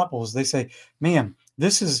work with couples, they say, man,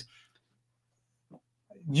 this is,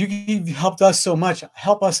 you've helped us so much.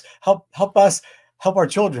 Help us, help us, help our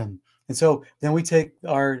children. And so then we take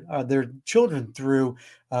their children through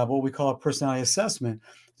what we call a personality assessment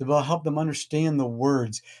to help them understand the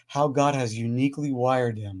words, how God has uniquely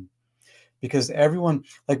wired them. Because everyone,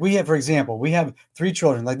 like we have, for example, we have 3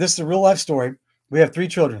 children. Like, this is a real life story. We have 3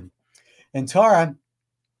 children, and Tara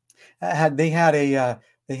had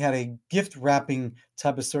a gift wrapping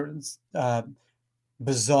type of certain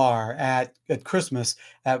bazaar at Christmas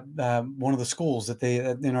at one of the schools that they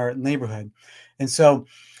in our neighborhood, and so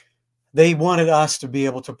they wanted us to be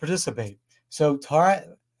able to participate. So Tara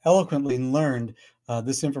eloquently learned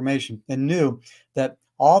this information and knew that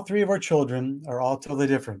all 3 of our children are all totally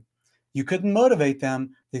different. You couldn't motivate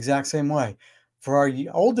them the exact same way. For our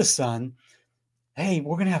oldest son, hey,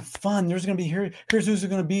 we're going to have fun. There's going to be here's who's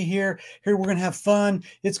going to be here. Here, we're going to have fun.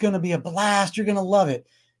 It's going to be a blast. You're going to love it.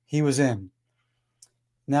 He was in.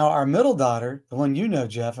 Now, our middle daughter, the one you know,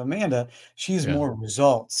 Jeff, Amanda, she's more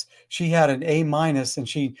results. She had an A- and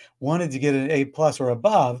she wanted to get an A+ or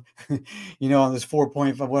above, on this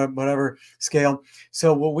 4.5, whatever scale.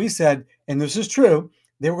 So what we said, and this is true,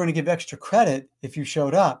 they were going to give extra credit if you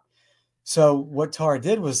showed up. So what Tara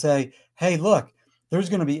did was say, hey, look, there's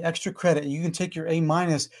going to be extra credit. You can take your A-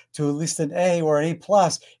 to at least an A or an A+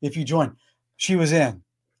 if you join. She was in.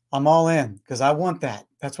 I'm all in because I want that.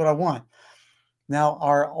 That's what I want. Now,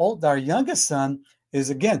 our youngest son is,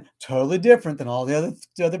 again, totally different than all the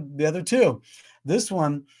other 2. This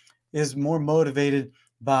one is more motivated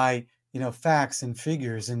by, facts and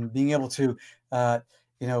figures and being able to,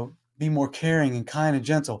 be more caring and kind and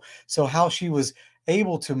gentle. So how she was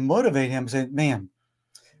able to motivate him, say, man,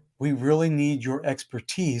 we really need your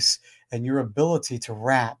expertise and your ability to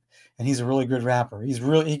rap. And he's a really good rapper.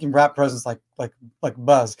 He can rap presents like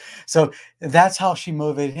Buzz. So that's how she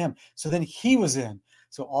motivated him. So then he was in.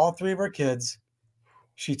 So all 3 of our kids,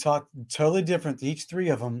 she taught totally different to each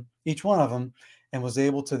one of them, and was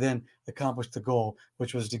able to then accomplish the goal,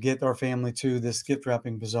 which was to get our family to this gift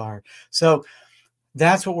wrapping bazaar. So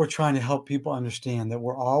that's what we're trying to help people understand, that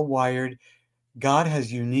we're all wired. God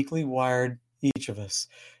has uniquely wired each of us.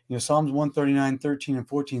 Psalms 139, 13 and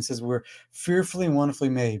 14 says we're fearfully and wonderfully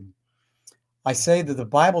made. I say that the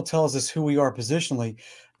Bible tells us who we are positionally,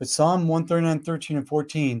 but Psalm 139, 13 and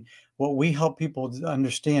 14, what we help people to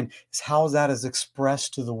understand is how that is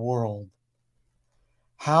expressed to the world.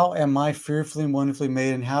 How am I fearfully and wonderfully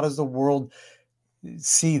made, and how does the world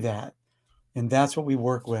see that? And that's what we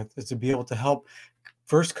work with, is to be able to help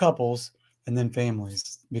first couples and then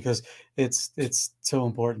families, because it's so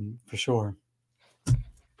important, for sure.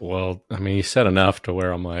 Well, I mean, you said enough to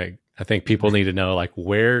where I'm like, I think people need to know, like,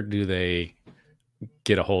 where do they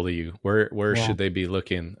get a hold of you? Where should they be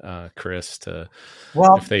looking, Chris,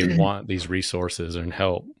 if they want these resources and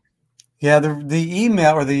help? Yeah, the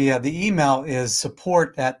email or the email is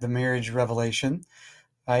support@themarriagerevelation,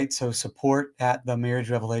 right? So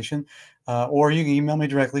support@themarriagerevelation, or you can email me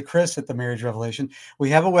directly, Chris@themarriagerevelation. We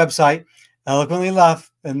have a website, eloquently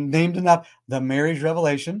enough and named enough, The Marriage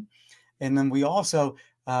Revelation. And then we also,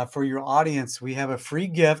 for your audience, we have a free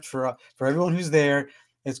gift for everyone who's there.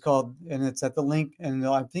 It's called, and it's at the link, and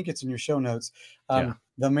I think it's in your show notes,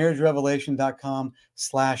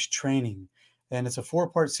 themarriagerevelation.com/training. And it's a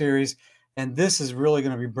 4-part series. And this is really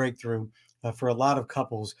going to be breakthrough for a lot of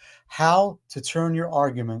couples, how to turn your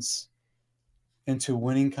arguments into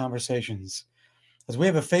winning conversations. As we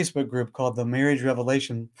have a Facebook group called The Marriage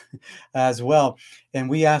Revelation as well. And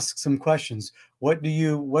we ask some questions. What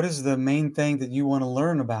is the main thing that you want to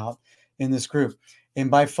learn about in this group? And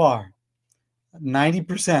by far,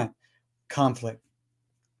 90% conflict.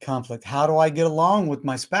 How do I get along with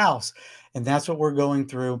my spouse? And that's what we're going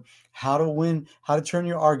through. How to turn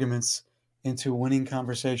your arguments into winning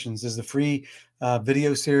conversations. This is the free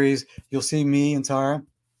video series. You'll see me and Tara,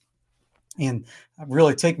 and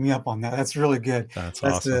really take me up on that. That's really good. That's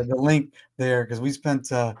That's awesome. the link there, because we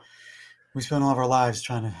spent all of our lives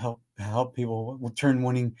trying to help people turn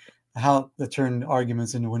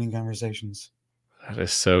arguments into winning conversations. That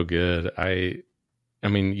is so good. I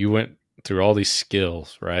mean, you went through all these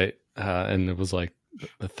skills, right? And it was like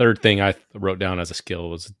the third thing I wrote down as a skill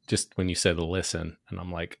was just when you said listen. And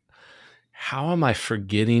I'm like, how am I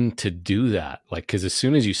forgetting to do that? Like, because as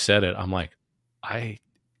soon as you said it, I'm like, I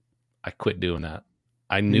quit doing that.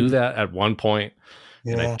 I knew Mm, that at one point,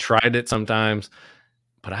 and I yeah. tried it sometimes,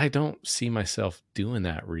 but I don't see myself doing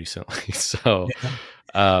that recently. So Yeah.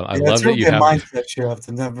 I Yeah, it's love that really you a have this. mindset shift,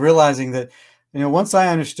 and then realizing that, once I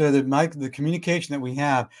understood that the communication that we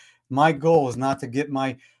have, my goal is not to get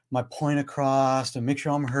my point across, to make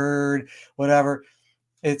sure I'm heard, whatever.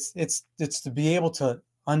 It's to be able to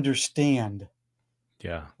understand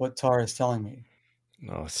Yeah. what Tara is telling me.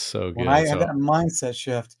 No, it's so When I good. have So that mindset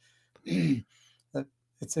shift, that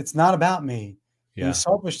it's not about me. yeah.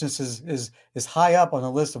 Selfishness is high up on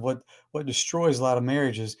the list of what destroys a lot of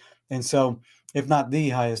marriages. And so, if not the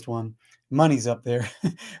highest one, money's up there.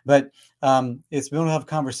 But it's being able to have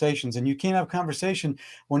conversations, and you can't have conversation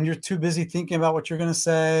when you're too busy thinking about what you're going to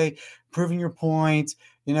say, proving your point.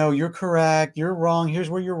 You're correct, you're wrong. Here's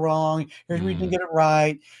where you're wrong. Here's where you didn't Mm. get it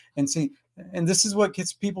right. And see, and this is what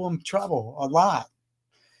gets people in trouble a lot.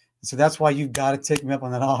 So that's why you've got to take me up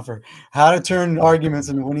on that offer. How to turn arguments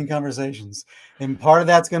into winning conversations. And part of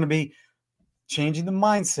that's going to be changing the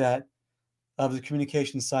mindset of the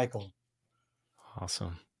communication cycle.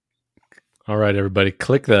 Awesome. All right, everybody,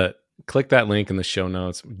 click that link in the show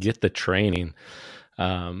notes. Get the training.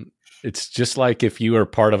 It's just like if you were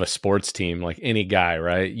part of a sports team, like any guy,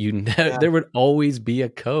 right? Yeah, There would always be a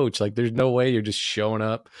coach. Like there's no way you're just showing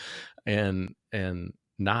up and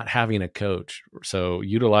not having a coach. So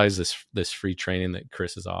utilize this free training that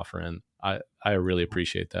Chris is offering. I really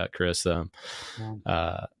appreciate that, Chris. yeah,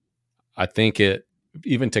 Uh, I think it,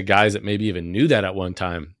 even to guys that maybe even knew that at one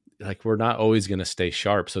time, like we're not always going to stay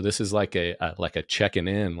sharp. So this is like a checking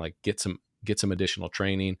in, like get some additional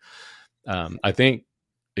training. I think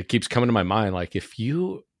it keeps coming to my mind, like if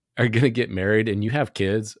you are going to get married and you have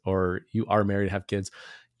kids, or you are married and have kids,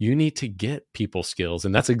 you need to get people skills.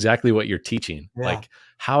 And that's exactly what you're teaching, yeah, like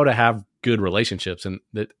how to have good relationships. And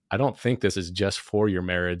that, I don't think this is just for your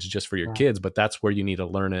marriage, just for your yeah, kids, but that's where you need to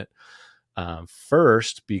learn it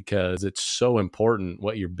first, because it's so important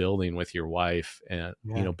what you're building with your wife, and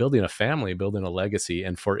yeah, building a family, building a legacy.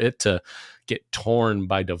 And for it to get torn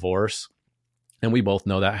by divorce, and we both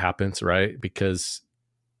know that happens, right? Because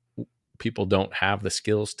people don't have the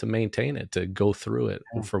skills to maintain it, to go through it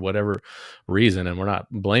yeah, for whatever reason. And we're not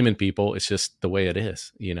blaming people, it's just the way it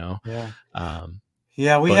is. yeah. um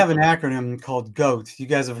Yeah, we but have an acronym called GOAT. You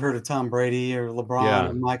guys have heard of Tom Brady or LeBron yeah.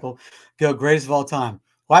 or Michael. GOAT, greatest of all time.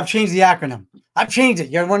 Well, I've changed the acronym. I've changed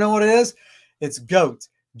it. You want to know what it is? It's GOAT.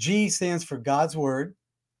 G stands for God's Word.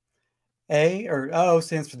 A or O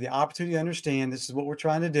stands for the opportunity to understand. This is what we're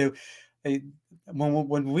trying to do. A,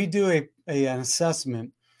 when we do an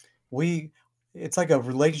assessment, we it's like a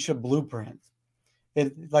relationship blueprint.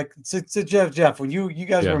 So Jeff, when you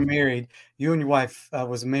guys were Yeah. married, you and your wife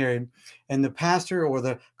was married, and the pastor or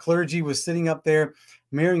the clergy was sitting up there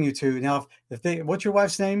marrying you two. Now, if they, what's your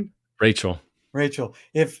wife's name? Rachel. Rachel.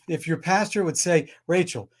 If your pastor would say,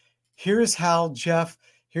 Rachel, here's how Jeff,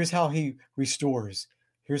 here's how he restores,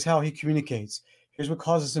 here's how he communicates, here's what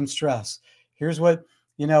causes him stress, here's what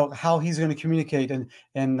how he's going to communicate and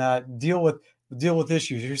deal with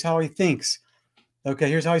issues. Here's how he thinks. Okay,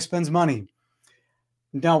 here's how he spends money.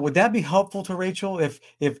 Now, would that be helpful to Rachel if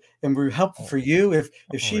and be helpful Oh, for you if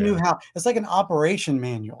oh she knew yeah. how? It's like an operation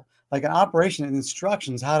manual, like an operation and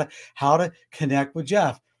instructions how to connect with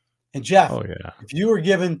Jeff. And Jeff, Oh yeah. if you were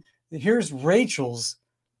given, here's Rachel's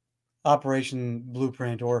operation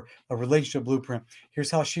blueprint or a relationship blueprint.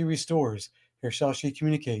 Here's how she restores. Here's how she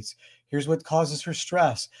communicates. Here's what causes her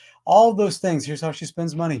stress. All of those things. Here's how she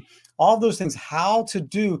spends money. All of those things. How to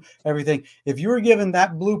do everything. If you were given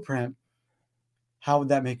that blueprint, how would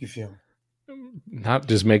that make you feel? Not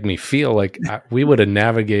just make me feel like we would have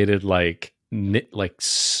navigated like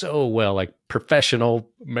so well, like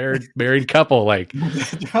professional married couple, like,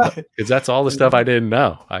 That's right. because that's all the stuff I didn't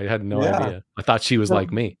know. I had no Yeah. idea. I thought she was So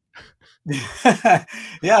like me.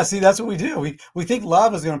 yeah, see, that's what we do. We think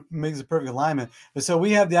love is going to make the perfect alignment. But so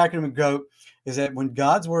we have the acronym GOAT, is that when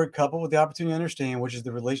God's word coupled with the opportunity to understand, which is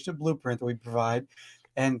the relationship blueprint that we provide,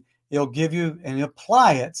 and it'll give you and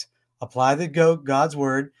apply it, apply the GOAT, God's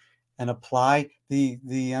word, and apply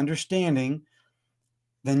the understanding,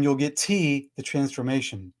 then you'll get T, the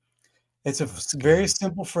transformation. It's a That's very good.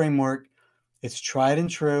 simple framework. It's tried and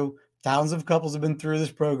true. Thousands of couples have been through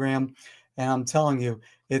this program, and I'm telling you,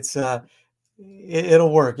 it's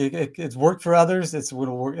it'll work. It's worked for others.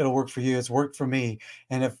 It'll work for you. It's worked for me.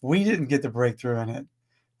 And if we didn't get the breakthrough in it,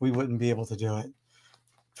 we wouldn't be able to do it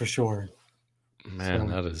for sure.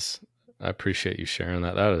 Man, So, I appreciate you sharing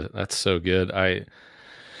that. That's so good. I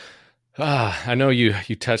know you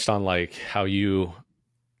touched on like how you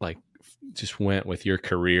like just went with your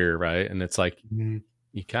career, right? And it's like mhm,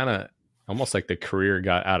 you kind of almost like the career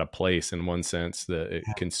got out of place in one sense that it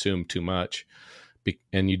yeah, consumed too much.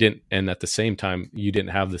 And you didn't, and at the same time, you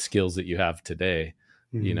didn't have the skills that you have today,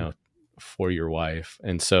 you mhm, know, for your wife.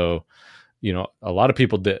 And so, a lot of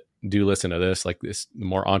people that do listen to this, like this,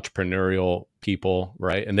 more entrepreneurial people,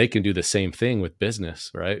 right? And they can do the same thing with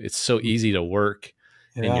business, right? It's so mhm, easy to work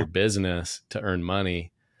in yeah, your business to earn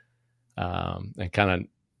money, and kind of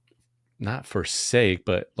not forsake,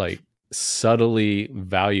 but like subtly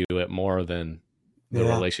value it more than the yeah,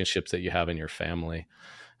 relationships that you have in your family.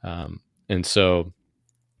 And so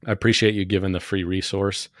I appreciate you giving the free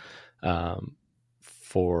resource,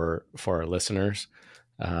 for our listeners.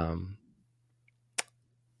 Um,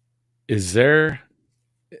 is there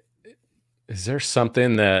is there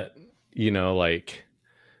something that, like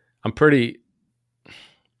I'm pretty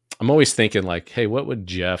I'm always thinking like, hey, what would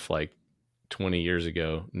Jeff like 20 years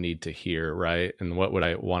ago need to hear, right? And what would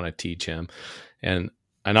I want to teach him? And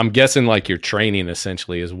I'm guessing like your training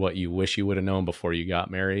essentially is what you wish you would have known before you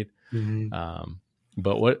got married. mhm, Um,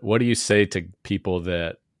 but what do you say to people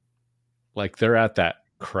that like they're at that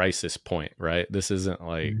crisis point, right? This isn't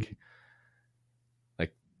mhm,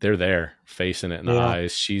 like they're there facing it in the yeah,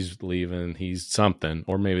 eyes. She's leaving, he's something,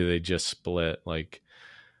 or maybe they just split. Like,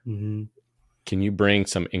 mhm. can you bring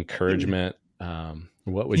some encouragement?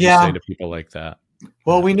 What would you say Yeah. to people like that?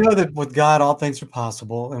 Well, Yeah. we know that with God, all things are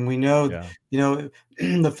possible, and we know, Yeah. you know,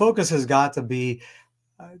 the focus has got to be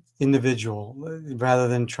individual rather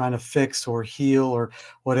than trying to fix or heal or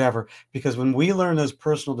whatever. Because when we learn those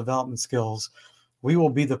personal development skills, we will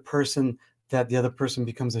be the person that the other person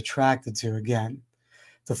becomes attracted to again,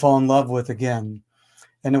 to fall in love with again.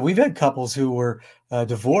 And then we've had couples who were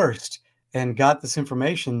divorced and got this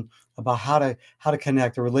information about how to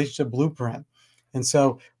connect a relationship blueprint. And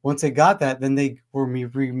so once they got that, then they were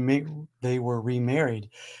remarried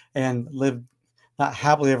and lived not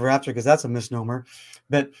happily ever after because that's a misnomer.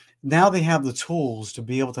 But now they have the tools to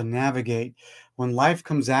be able to navigate when life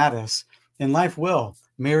comes at us, and life will.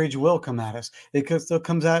 Marriage will come at us. Still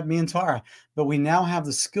comes at me and Tara, but we now have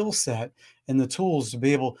the skill set and the tools to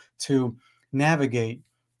be able to navigate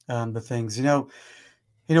the things. One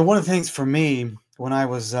of the things for me when I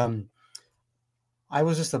was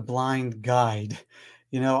just a blind guide.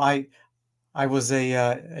 I was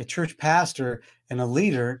a church pastor and a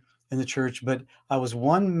leader in the church, but I was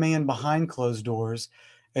one man behind closed doors,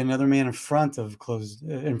 and another man in front of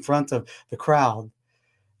the crowd,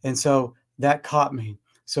 and so that caught me.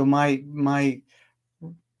 So my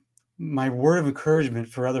word of encouragement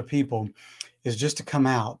for other people is just to come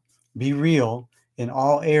out, be real in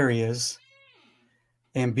all areas,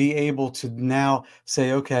 and be able to now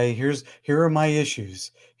say, okay, here are my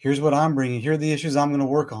issues. Here's what I'm bringing. Here are the issues I'm going to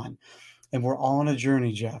work on, and we're all on a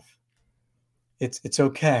journey, Jeff. It's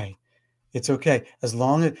okay. It's okay as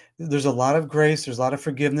long as there's a lot of grace, there's a lot of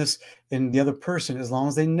forgiveness in the other person, as long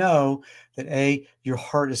as they know that your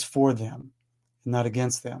heart is for them and not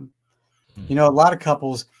against them. Mm. A lot of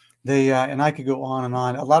couples, they and I could go on and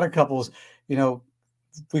on. A lot of couples, you know,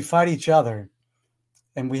 we fight each other,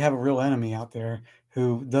 and we have a real enemy out there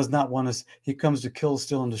who does not want us. He comes to kill,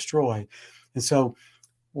 steal, and destroy. And so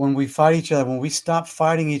when we fight each other, when we stop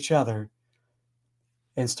fighting each other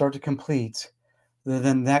and start to complete,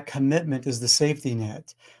 then that commitment is the safety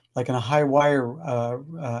net. Like in a high wire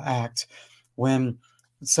act, when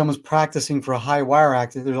someone's practicing for a high wire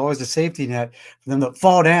act, there's always a safety net for them to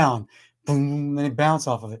fall down, boom, and they bounce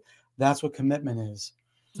off of it. That's what commitment is.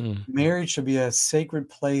 Mm. Marriage should be a sacred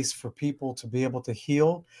place for people to be able to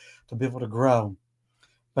heal, to be able to grow.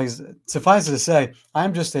 Like, suffice it to say,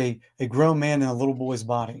 I'm just a grown man in a little boy's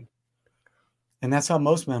body. And that's how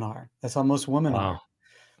most men are. That's how most women are. Wow.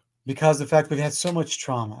 Because the fact we've had so much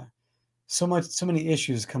trauma, so many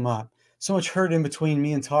issues come up, so much hurt in between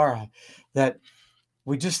me and Tara that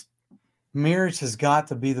we just marriage has got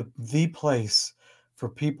to be the place for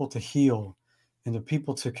people to heal and to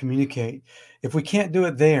people to communicate. If we can't do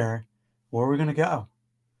it there, where are we going to go?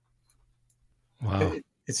 Wow.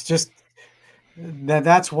 It's just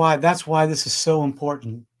that's why this is so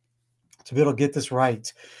important to be able to get this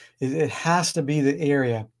right. It has to be the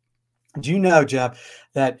area Do you know, Jeff,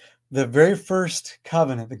 that the very first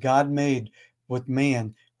covenant that God made with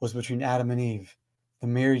man was between Adam and Eve, the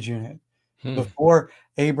marriage unit? Hmm. Before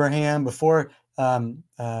Abraham, before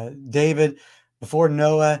David, before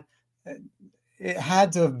Noah, uh, it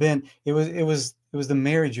had to have been. It was the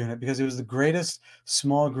marriage unit because it was the greatest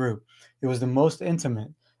small group. It was the most intimate.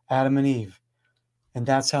 Adam and Eve. And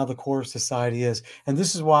that's how the core of society is. And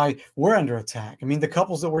this is why we're under attack. I mean, the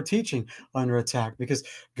couples that we're teaching are under attack because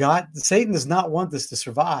Satan does not want this to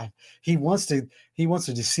survive. He wants to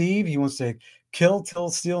deceive, he wants to kill, till,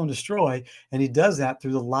 steal, and destroy. And he does that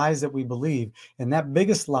through the lies that we believe. And that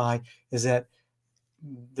biggest lie is that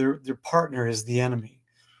their partner is the enemy.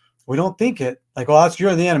 We don't think it like, oh,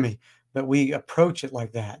 you're the enemy, but we approach it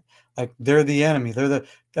like that. Like they're the enemy, they're the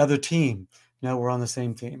other team. No, we're on the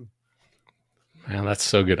same team. Man, that's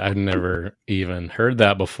so good. I've never even heard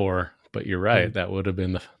that before, but you're right. Mhm. That would have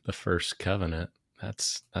been the first covenant.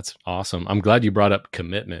 That's awesome. I'm glad you brought up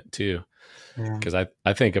commitment too, Yeah. because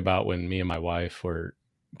I think about when me and my wife were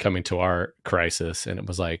coming to our crisis, and it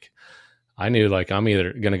was like I knew like I'm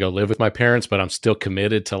either going to go live with my parents, but I'm still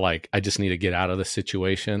committed to like I just need to get out of the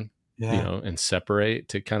situation, Yeah. and separate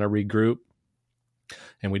to kind of regroup.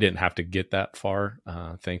 And we didn't have to get that far,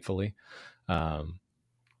 thankfully. Um,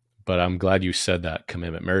 but I'm glad you said that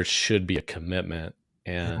commitment. Marriage should be a commitment.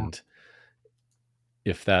 Yeah. And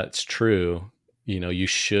if that's true, you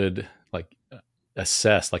should like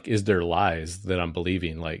assess, like, is there lies that I'm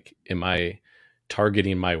believing? Like, am I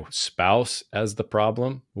targeting my spouse as the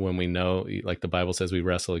problem when we know, like the Bible says, we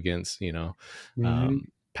wrestle against, Mhm.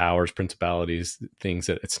 powers, principalities, things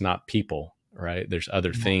that it's not people, right? There's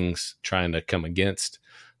other Yeah. things trying to come against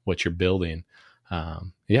what you're building.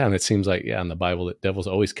 Yeah. And it seems like, yeah, in the Bible, the devil's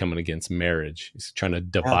always coming against marriage. He's trying to Yeah.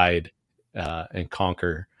 divide and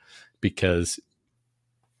conquer because,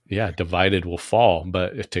 yeah, divided will fall.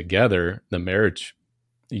 But if together, the marriage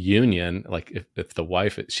union, like if the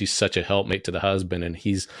wife, she's such a helpmate to the husband and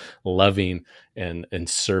he's loving and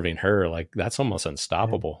serving her, like that's almost Yeah.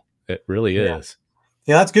 unstoppable. It really Yeah. is.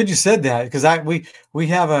 Yeah, that's good you said that because I we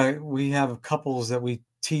have couples that we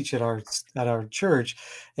teach at our church,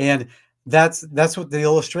 and that's what the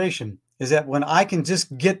illustration is, that when I can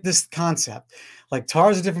just get this concept, like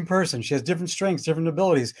Tara's a different person, she has different strengths, different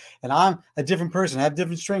abilities, and I'm a different person, I have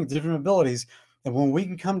different strengths, different abilities, and when we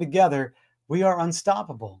can come together, we are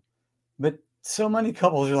unstoppable. But so many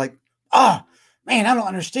couples are like, ah, man, I don't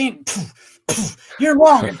understand. You're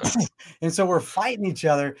wrong. And so we're fighting each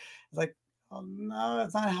other. Like, oh, no,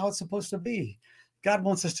 that's not how it's supposed to be. God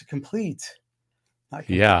wants us to complete, not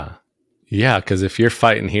compete. Yeah. Yeah. Cause if you're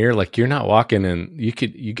fighting here, like you're not walking and you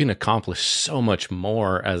can accomplish so much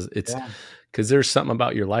more as it's Yeah. because there's something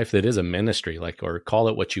about your life that is a ministry, like, or call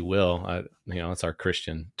it what you will. That's our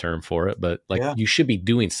Christian term for it, but like Yeah. you should be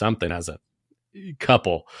doing something as a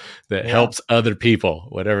couple that Yeah. helps other people,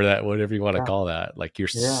 whatever you want to Yeah. call that. Like you're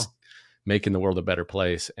Yeah. making the world a better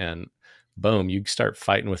place. And boom, you start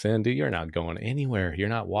fighting within, dude, you're not going anywhere. You're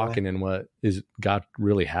not Yeah. walking in what is God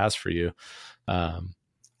really has for you. Um,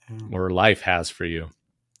 Yeah. or life has for you.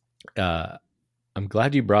 Uh, I'm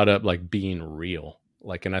glad you brought up like being real.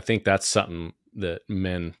 Like, and I think that's something that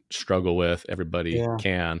men struggle with. Everybody Yeah.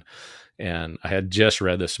 can. And I had just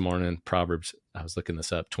read this morning, Proverbs, I was looking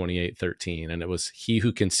this up, 28:13, and it was, he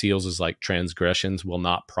who conceals his like transgressions will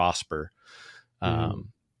not prosper. Mm.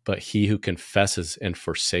 But he who confesses and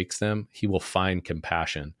forsakes them, he will find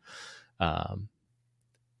compassion. Um,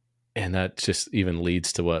 and that just even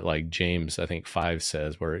leads to what like James, I think 5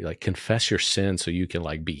 says, where like confess your sin so you can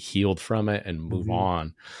like be healed from it and move Mhm.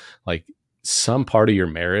 on. Like some part of your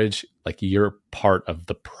marriage, like you're part of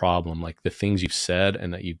the problem, like the things you've said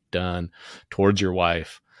and that you've done towards your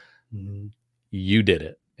wife, Mhm. you did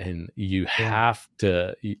it. And you Yeah. have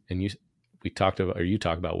to, and you talked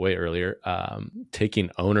about way earlier, taking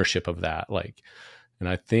ownership of that. Like, and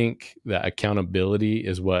I think that accountability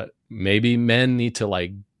is what maybe men need to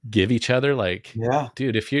like give each other. Like, Yeah.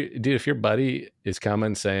 if your buddy is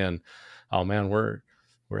coming saying, "Oh man, we're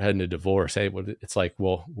heading to divorce," hey, it's like,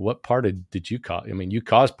 well, what part did you cause? I mean, you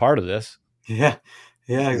caused part of this. Yeah.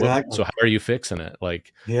 Yeah. So Exactly. how are you fixing it?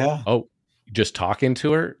 Like, Yeah. oh, just talking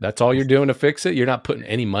to her, that's all you're doing to fix it. You're not putting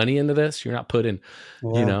any money into this. You're not putting,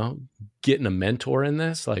 you Yeah. know, getting a mentor in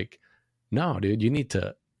this. Like, no, dude,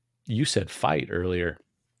 you said fight earlier.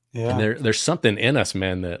 And Yeah. there's something in us,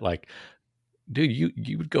 man, that like, dude,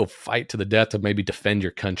 you would go fight to the death to maybe defend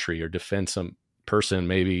your country or defend some person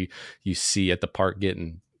maybe you see at the park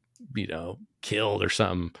getting, killed or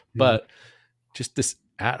something. Mhm. But just this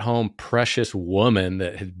at home precious woman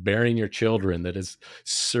that is bearing your children, that has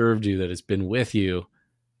served you, that has been with you,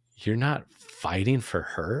 you're not fighting for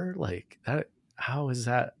her like that. How is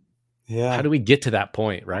that? How Yeah. do we get to that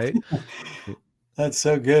point? Right. That's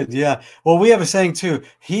so good. Yeah. Well, we have a saying too,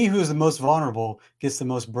 he who is the most vulnerable gets the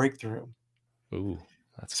most breakthrough. Ooh,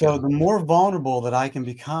 that's So good. the more vulnerable that I can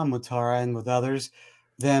become with Tara and with others,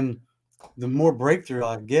 then the more breakthrough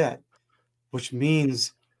I get, which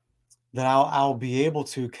means that I'll be able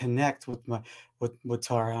to connect with my with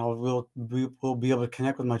Tara. Will be able to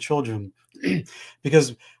connect with my children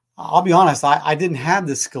because I'll be honest, I didn't have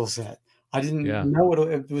this skill set. I didn't Yeah. know what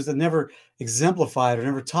it was. It never exemplified or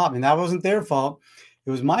never taught me. That wasn't their fault.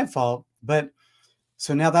 It was my fault. But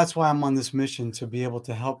so now that's why I'm on this mission to be able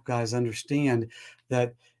to help guys understand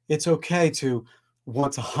that it's okay to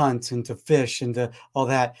want to hunt and to fish and to all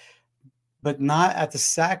that, but not at the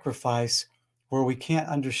sacrifice where we can't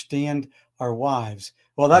understand our wives.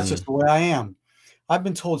 Well, that's Mm. just the way I am. I've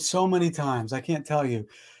been told so many times, I can't tell you,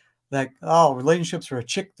 that, oh, relationships are a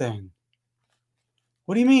chick thing.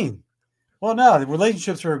 What do you mean? Well, no, the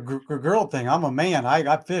relationships are a girl thing. I'm a man.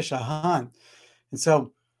 I fish, I hunt. And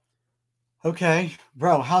so, okay,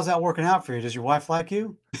 bro, how's that working out for you? Does your wife like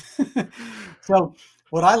you? So,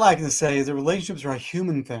 what I like to say is that relationships are a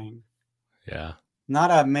human thing, Yeah. not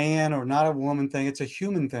a man or not a woman thing. It's a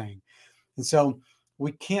human thing. And so,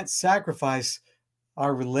 we can't sacrifice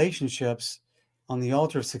our relationships on the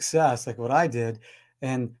altar of success, like what I did,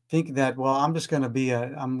 and think that, well, I'm going to be a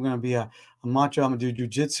macho. I'm going to do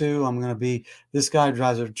jujitsu. I'm going to be this guy who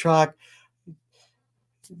drives a truck.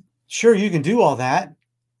 Sure, you can do all that,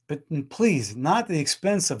 but please, not at the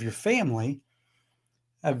expense of your family,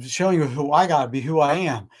 of showing you who I got to be, who I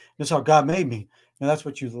am. That's how God made me. And that's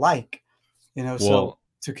what you like, so Well,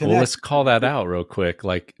 to well, connect. let's call that out real quick.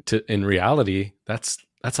 Like in reality, that's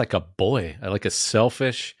like a boy, like a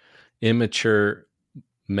selfish, immature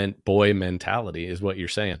boy mentality is what you're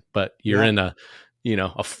saying. But you're Yeah. in a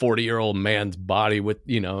 40-year-old man's body with,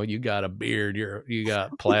 you got a beard, you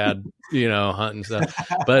got plaid, hunting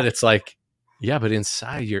stuff. But it's like, yeah, but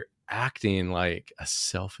inside you're acting like a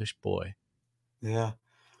selfish boy. Yeah.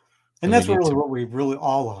 And And we that's need really to, what we really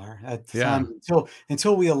all are at yeah, times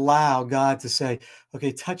until we allow God to say,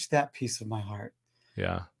 okay, touch that piece of my heart.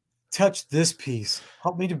 yeah. Touch this piece.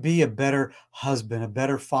 Help me to be a better husband, a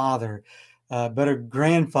better father, a better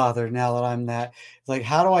grandfather now that I'm that. Like,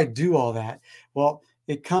 how do I do all that? Well,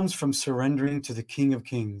 it comes from surrendering to the King of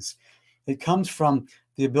Kings. It comes from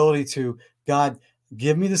the ability to, God,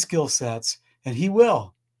 give me the skill sets, and He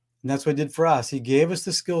will. And that's what He did for us. He gave us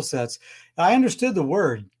the skill sets. I understood the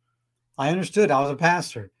word. I understood. I was a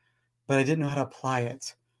pastor, but I didn't know how to apply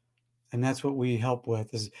it. And that's what we help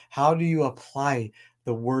with is how do you apply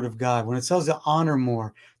the word of God? When it says to honor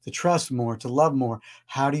more, to trust more, to love more,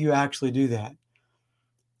 how do you actually do that?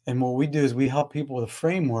 And what we do is we help people with a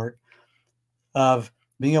framework of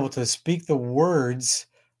being able to speak the words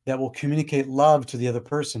that will communicate love to the other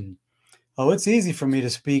person. Oh, it's easy for me to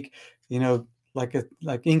speak, like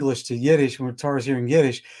English to Yiddish when Tara's hearing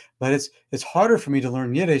Yiddish, but it's harder for me to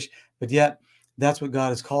learn Yiddish, but yet that's what God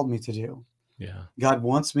has called me to do. Yeah. God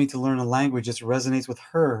wants me to learn a language that resonates with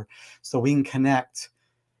her so we can connect,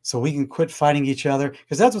 so we can quit fighting each other,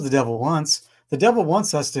 because that's what the devil wants. The devil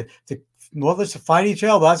wants us to fight each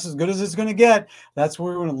other. That's as good as it's going to get. That's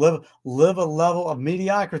where we're going to live a level of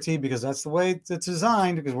mediocrity because that's the way it's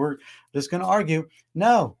designed, because we're just going to argue.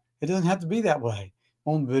 No, it doesn't have to be that way.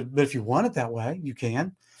 But if you want it that way, you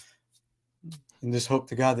can. And just hope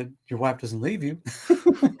to God that your wife doesn't leave you.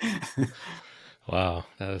 Wow,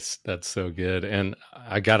 that's so good. And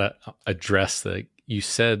I gotta address that you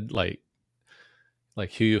said like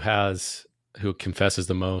who confesses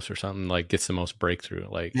the most or something, like gets the most breakthrough,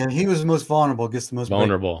 like Yeah, he was the most vulnerable, gets the most break.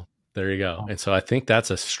 vulnerable. There you go. And so I think that's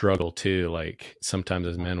a struggle too. Like sometimes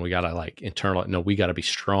as men, we gotta like internal. No, we gotta be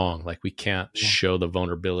strong. Like we can't Yeah. show the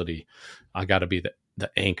vulnerability. I gotta be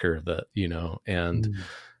the anchor. And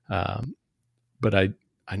Mm. but I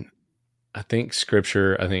think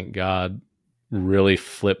Scripture. I think God really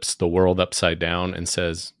flips the world upside down and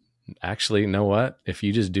says, actually, you know what? If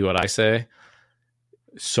you just do what I say,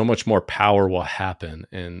 so much more power will happen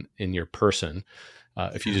in your person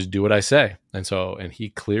if you Yeah. just do what I say. And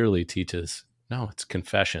he clearly teaches, no, it's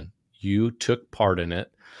confession. You took part in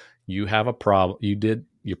it. You have a problem.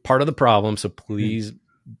 You're part of the problem. So Mhm. please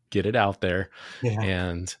get it out there Yeah.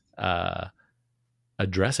 and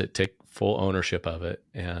address it. Take full ownership of it.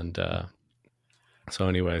 And so,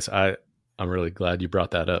 anyways, I'm really glad you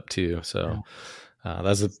brought that up too. Yeah. So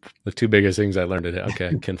that's the two biggest things I learned today.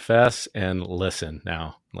 Okay, confess and listen.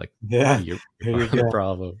 Now, like Yeah. you're There part you of the go.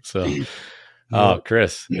 problem. So, Yeah. oh,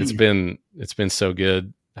 Chris, it's been so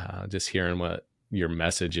good just hearing what your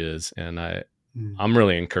message is, and Mm. I'm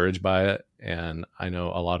really encouraged by it. And I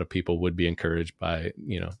know a lot of people would be encouraged by,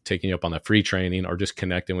 taking you up on the free training or just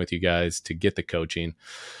connecting with you guys to get the coaching.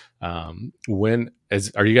 Are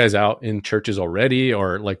you guys out in churches already?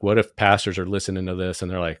 Or like, what if pastors are listening to this and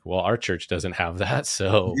they're like, well, our church doesn't have that.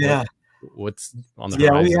 So Yeah. what's on the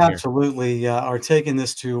Yeah, we horizon here? absolutely are taking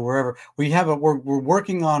this to wherever we have it. We're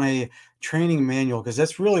working on a training manual because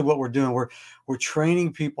that's really what we're doing. We're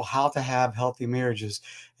training people how to have healthy marriages,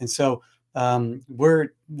 and so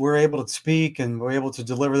we're able to speak and we're able to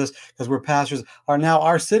deliver this because we're pastors.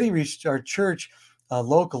 Our city reached our church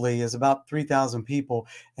locally is about 3,000 people,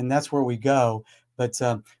 and that's where we go. But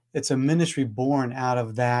it's a ministry born out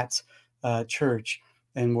of that church,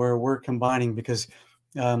 and where we're combining because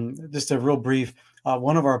just a real brief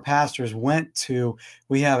one of our pastors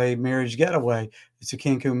we have a marriage getaway to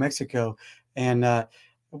Cancun, Mexico. And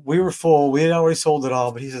we were full. We had already sold it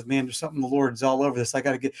all, but he says, man, there's something the Lord's all over this. I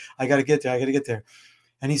got to get there. I got to get there.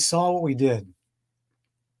 And he saw what we did.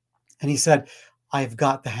 And he said, I've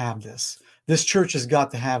got to have this. This church has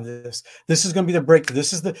got to have this. This is going to be the breakthrough.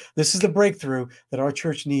 This is the breakthrough that our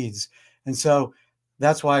church needs. And so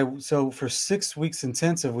that's why. So for 6 weeks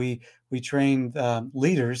intensive, we trained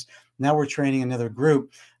leaders. Now we're training another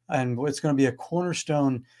group, and it's going to be a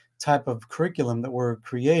cornerstone type of curriculum that we're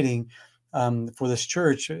creating for this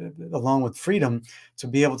church, along with freedom, to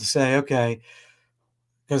be able to say, okay,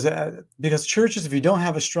 because churches, if you don't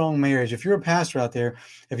have a strong marriage, if you're a pastor out there,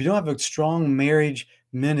 if you don't have a strong marriage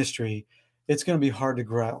ministry, it's going to be hard to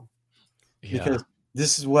grow Yeah. because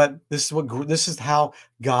this is how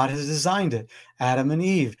God has designed it. Adam and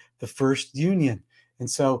Eve, the first union. And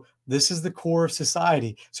so this is the core of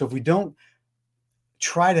society. So if we don't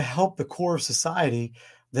try to help the core of society,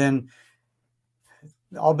 then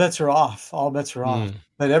all bets are off. All bets are off. Mm,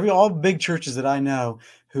 But all big churches that I know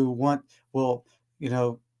who will, you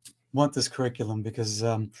know, want this curriculum because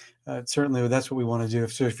certainly that's what we want to do.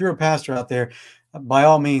 So if you're a pastor out there, by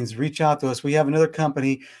all means, reach out to us. We have another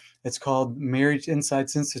company. It's called Marriage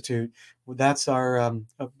Insights Institute. That's our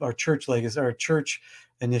church legacy, our church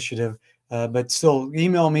initiative. But still,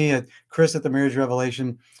 email me at Chris at the Marriage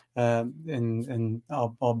Revelation, and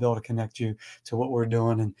I'll be able to connect you to what we're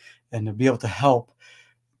doing and to be able to help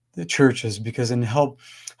the churches and help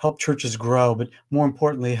churches grow, but more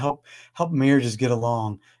importantly, help marriages get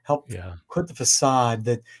along, help yeah. quit the facade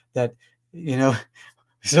that you know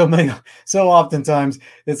so many so oftentimes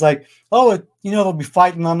it's like, oh, they'll be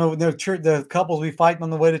fighting on the church, the couples will be fighting on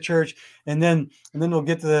the way to church, and then they'll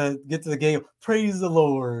get to the gate, praise the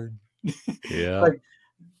Lord. Yeah. Like,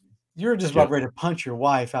 you're just about Yep. ready to punch your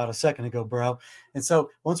wife out a second ago, bro. And so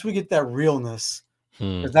once we get that realness,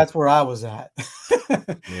 Hmm. because that's where I was at.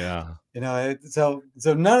 Yeah. So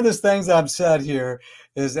none of these things I've said here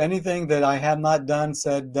is anything that I have not done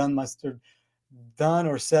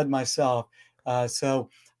or said myself. Uh, so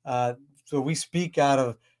uh, so we speak out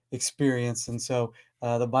of experience, and so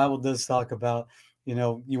the Bible does talk about, you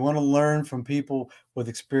want to learn from people with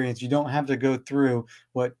experience. You don't have to go through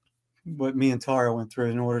what me and Tara went through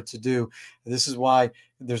in order to do. This is why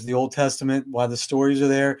there's the Old Testament, why the stories are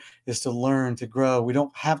there, is to learn, to grow. We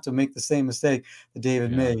don't have to make the same mistake that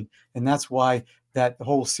David Yeah. made. And that's why that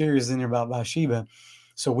whole series is in there about Bathsheba.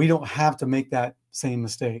 So we don't have to make that same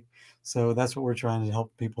mistake. So that's what we're trying to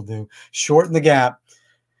help people do. Shorten the gap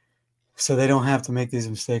so they don't have to make these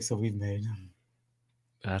mistakes that we've made.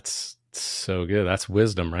 That's so good. That's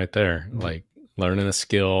wisdom right there. Mhm. Like learning a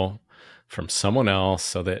skill from someone else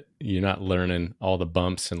so that you're not learning all the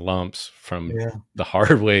bumps and lumps from Yeah. the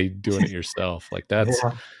hard way doing it yourself. Like that's,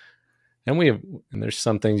 Yeah. and there's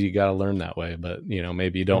some things you got to learn that way, but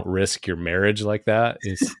maybe you don't risk your marriage like that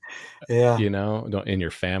is, Yeah. don't in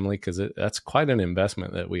your family. Cause that's quite an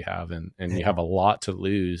investment that we have and you Yeah. have a lot to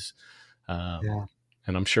lose. Um, Yeah.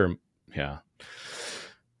 and I'm sure, yeah,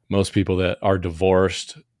 most people that are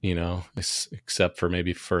divorced, except for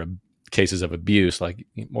maybe for cases of abuse, like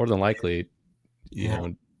more than likely, you Yeah.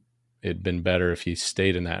 know, it'd been better if you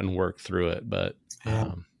stayed in that and worked through it.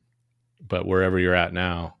 Yeah. But wherever you're at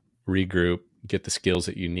now, regroup, get the skills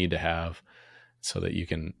that you need to have so that you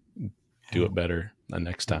can do Yeah. it better the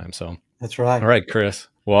next time. So, That's all right. right, Chris.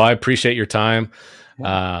 Well, I appreciate your time.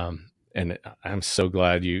 Yeah. And I'm so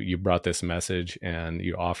glad you brought this message and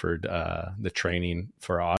you offered the training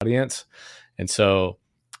for our audience. And so,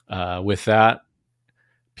 with that,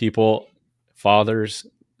 people, fathers,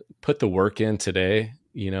 put the work in today.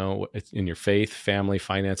 In your faith, family,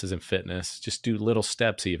 finances, and fitness. Just do little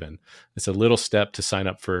steps. Even it's a little step to sign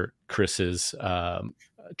up for Chris's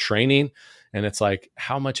training, and it's like,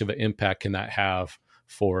 how much of an impact can that have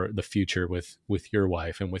for the future with your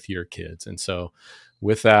wife and with your kids? And so,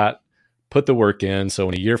 with that, put the work in. So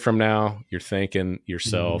in a year from now, you're thanking Mhm.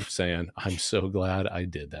 yourself saying, I'm so glad I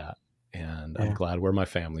did that. And I'm Yeah. glad where my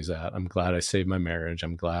family's at. I'm glad I saved my marriage.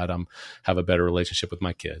 I'm glad I'm have a better relationship with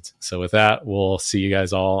my kids. So with that, we'll see you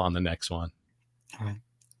guys all on the next one. All right.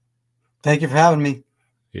 Thank you for having me.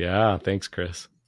 Yeah. Thanks, Chris.